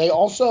 and they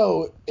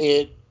also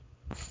it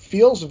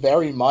feels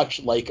very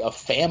much like a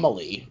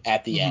family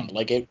at the Hmm. end.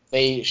 Like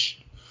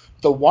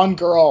the one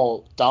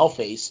girl,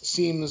 Dollface,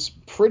 seems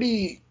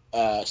pretty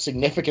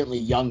significantly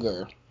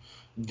younger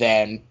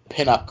than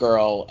Pinup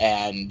Girl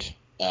and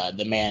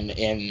the man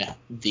in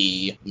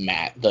the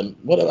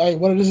what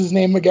is his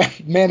name again?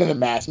 Man in the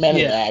mask, man in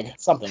the Yeah. bag,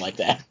 something like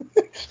that.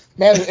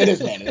 It is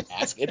man in the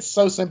mask. It's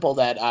so simple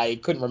that I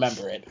couldn't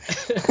remember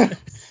it.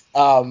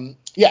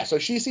 Yeah, so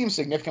she seems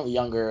significantly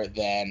younger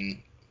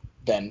than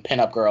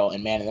Pinup Girl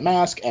and Man in the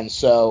Mask, and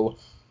so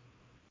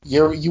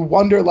you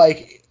wonder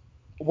like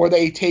were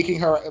they taking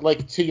her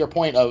like to your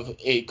point of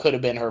it could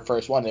have been her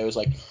first one. It was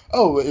like,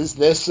 oh, is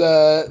this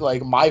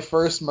like my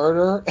first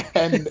murder?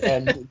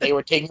 And they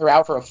were taking her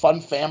out for a fun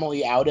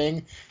family outing,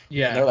 and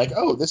Yeah. they're like,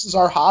 oh, this is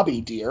our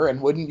hobby, dear,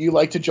 and wouldn't you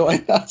like to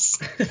join us?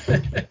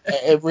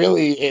 It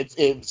really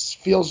it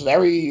feels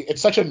very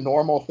it's such a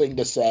normal thing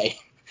to say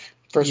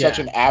for such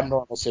Yeah. an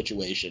abnormal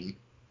situation.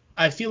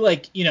 I feel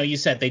like, you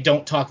said they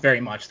don't talk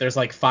very much. There's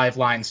like 5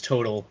 lines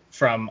total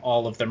from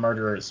all of the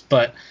murderers,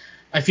 but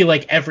I feel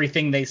like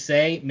everything they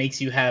say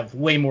makes you have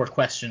way more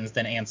questions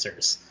than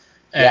answers.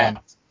 Yeah. And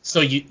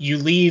so you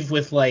leave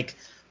with like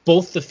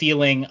both the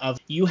feeling of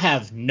you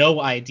have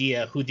no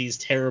idea who these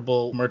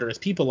terrible murderous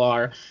people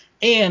are,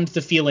 and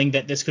the feeling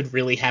that this could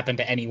really happen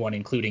to anyone,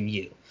 including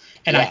you.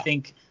 And I Yeah.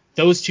 think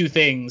those two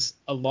things,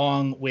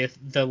 along with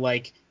the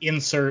like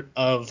insert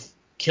of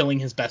killing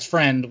his best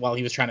friend while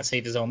he was trying to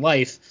save his own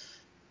life,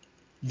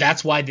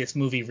 that's why this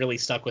movie really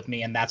stuck with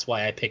me, and that's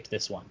why I picked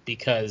this one,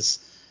 because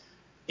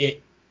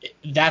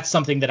that's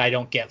something that I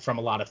don't get from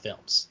a lot of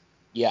films.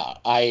 Yeah,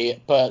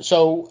 but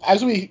so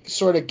as we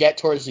sort of get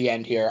towards the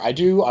end here, I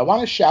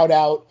want to shout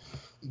out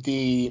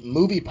the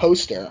movie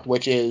poster,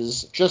 which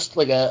is just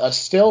like a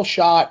still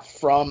shot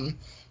from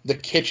the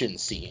kitchen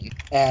scene.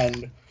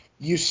 And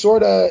you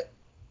sort of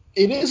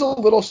it is a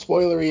little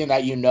spoilery in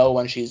that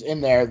when she's in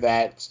there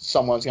that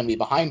someone's going to be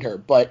behind her,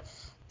 but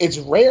it's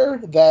rare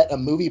that a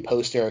movie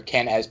poster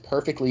can as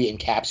perfectly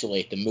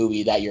encapsulate the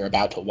movie that you're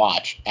about to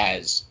watch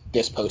as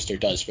this poster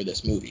does for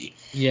this movie.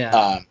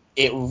 Yeah.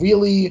 It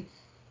really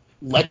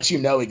lets you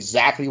know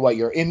exactly what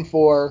you're in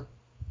for.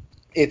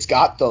 It's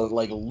got the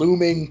like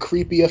looming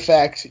creepy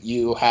effect.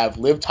 You have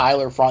Liv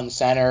Tyler front and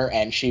center,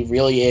 and she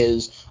really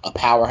is a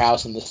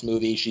powerhouse in this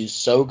movie. She's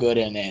so good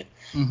in it,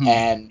 Hmm.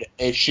 and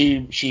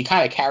she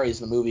kind of carries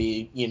the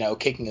movie,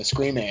 kicking and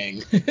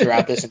screaming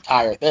throughout this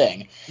entire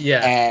thing. Yeah.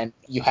 And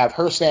you have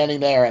her standing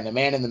there, and the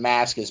man in the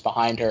mask is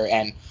behind her,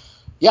 and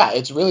yeah,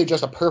 it's really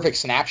just a perfect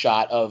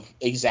snapshot of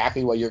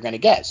exactly what you're going to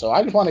get. So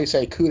I just want to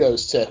say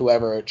kudos to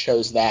whoever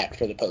chose that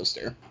for the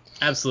poster.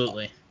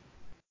 Absolutely.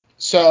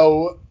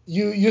 So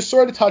you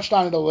sort of touched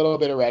on it a little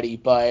bit already,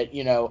 but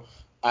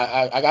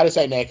I got to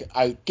say, Nick,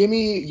 give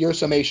me your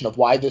summation of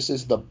why this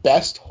is the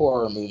best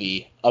horror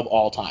movie of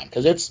all time,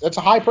 because it's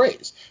a high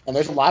praise, and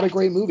there's a lot of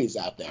great movies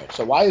out there.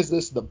 So why is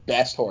this the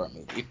best horror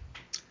movie?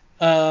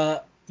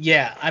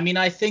 Yeah, I mean,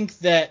 I think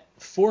that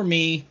for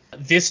me,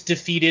 this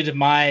defeated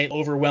my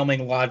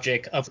overwhelming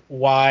logic of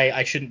why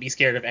I shouldn't be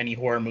scared of any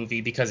horror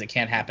movie because it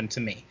can't happen to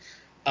me.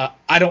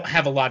 I don't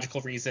have a logical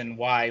reason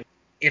why,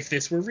 if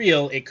this were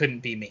real, it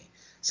couldn't be me.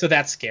 So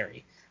that's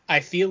scary.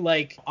 I feel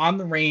like on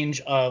the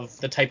range of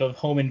the type of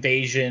home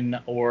invasion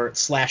or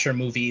slasher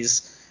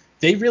movies,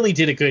 they really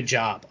did a good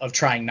job of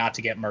trying not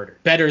to get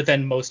murdered. Better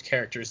than most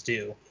characters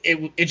do.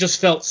 It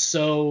just felt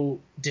so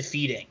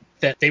defeating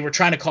that they were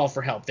trying to call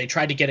for help. They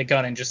tried to get a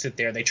gun and just sit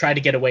there. They tried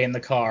to get away in the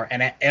car,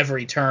 and at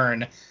every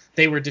turn,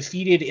 they were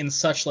defeated in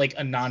such like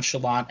a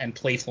nonchalant and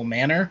playful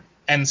manner.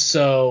 And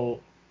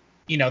so,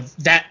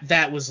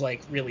 that was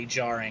like really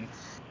jarring.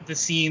 The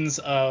scenes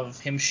of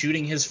him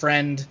shooting his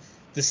friend,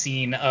 the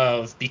scene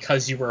of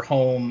because you were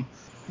home,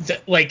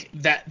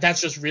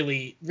 that's just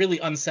really, really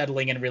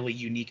unsettling and really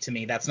unique to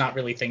me. That's not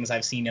really things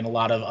I've seen in a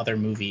lot of other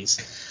movies.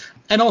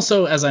 And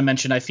also, as I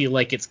mentioned, I feel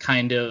like it's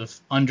kind of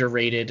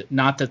underrated.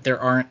 Not that there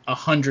aren't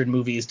 100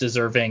 movies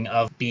deserving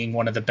of being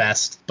one of the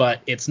best,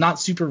 but it's not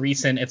super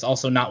recent. It's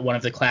also not one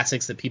of the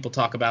classics that people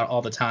talk about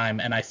all the time,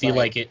 and I feel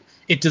like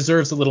it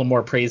deserves a little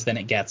more praise than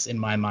it gets in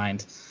my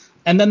mind.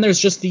 And then there's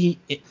just the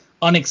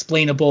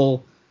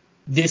unexplainable,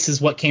 this is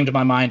what came to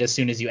my mind as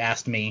soon as you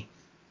asked me.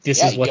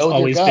 This is what's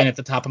always been at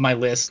the top of my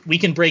list. We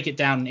can break it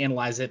down and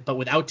analyze it, but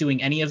without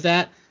doing any of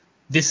that,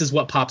 this is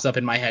what pops up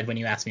in my head when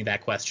you ask me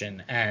that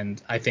question.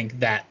 And I think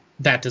that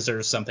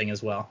deserves something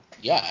as well.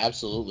 Yeah,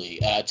 absolutely.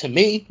 To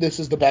me, this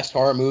is the best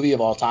horror movie of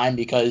all time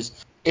because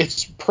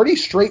it's pretty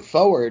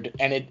straightforward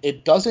and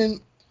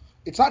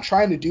it's not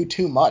trying to do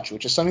too much,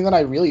 which is something that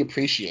I really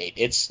appreciate.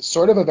 It's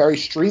sort of a very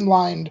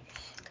streamlined,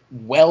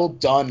 well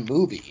done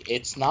movie.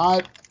 It's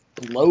not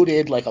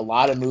bloated like a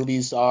lot of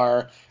movies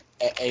are.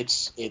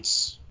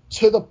 It's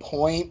to the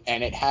point,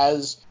 and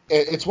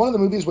it's one of the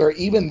movies where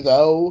even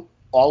though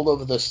all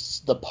of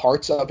the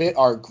parts of it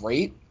are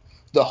great,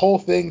 the whole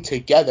thing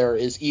together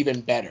is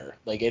even better.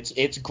 Like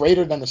it's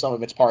greater than the sum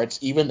of its parts,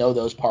 even though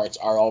those parts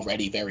are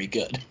already very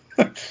good.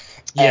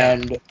 Yeah.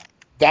 And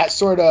that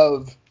sort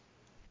of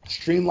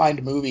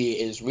streamlined movie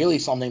is really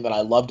something that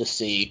I love to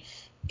see.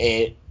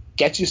 It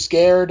gets you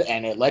scared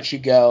and it lets you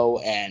go,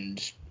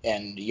 and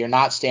you're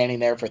not standing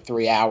there for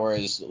 3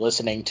 hours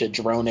listening to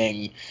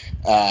droning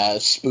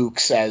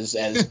spooks as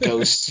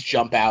ghosts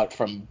jump out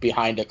from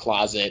behind a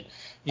closet.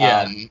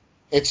 Yeah.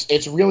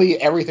 It's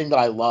really everything that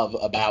I love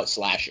about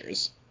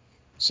slashers.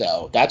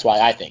 So that's why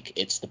I think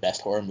it's the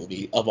best horror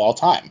movie of all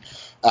time.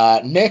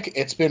 Nick,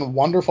 it's been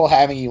wonderful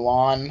having you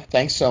on.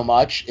 Thanks so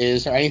much.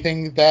 Is there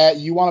anything that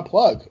you want to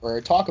plug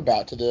or talk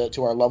about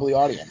to our lovely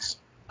audience?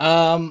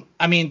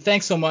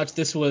 Thanks so much.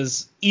 This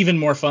was even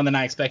more fun than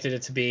I expected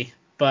it to be.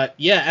 But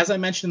yeah, as I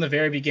mentioned in the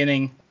very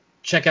beginning,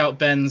 check out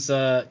Ben's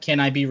Can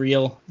I Be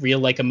Real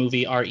Like a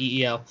Movie,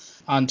 REEL,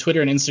 on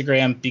Twitter and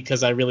Instagram,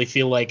 because I really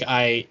feel like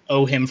I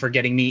owe him for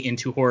getting me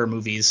into horror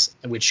movies,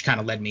 which kind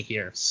of led me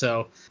here.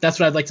 So that's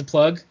what I'd like to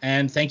plug,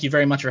 and thank you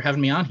very much for having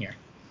me on here.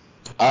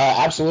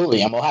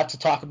 Absolutely, and we'll have to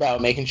talk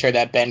about making sure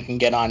that Ben can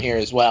get on here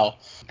as well.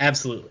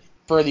 Absolutely.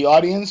 For the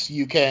audience,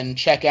 you can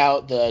check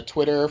out the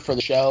Twitter for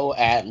the show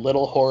at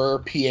Little Horror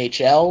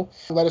PHL.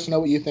 Let us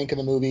know what you think of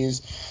the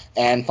movies.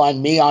 And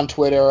find me on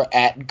Twitter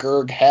at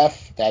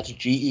GergHef. That's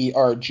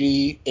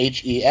GerghEF.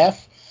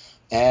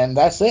 And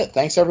that's it.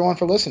 Thanks, everyone,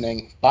 for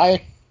listening.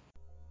 Bye.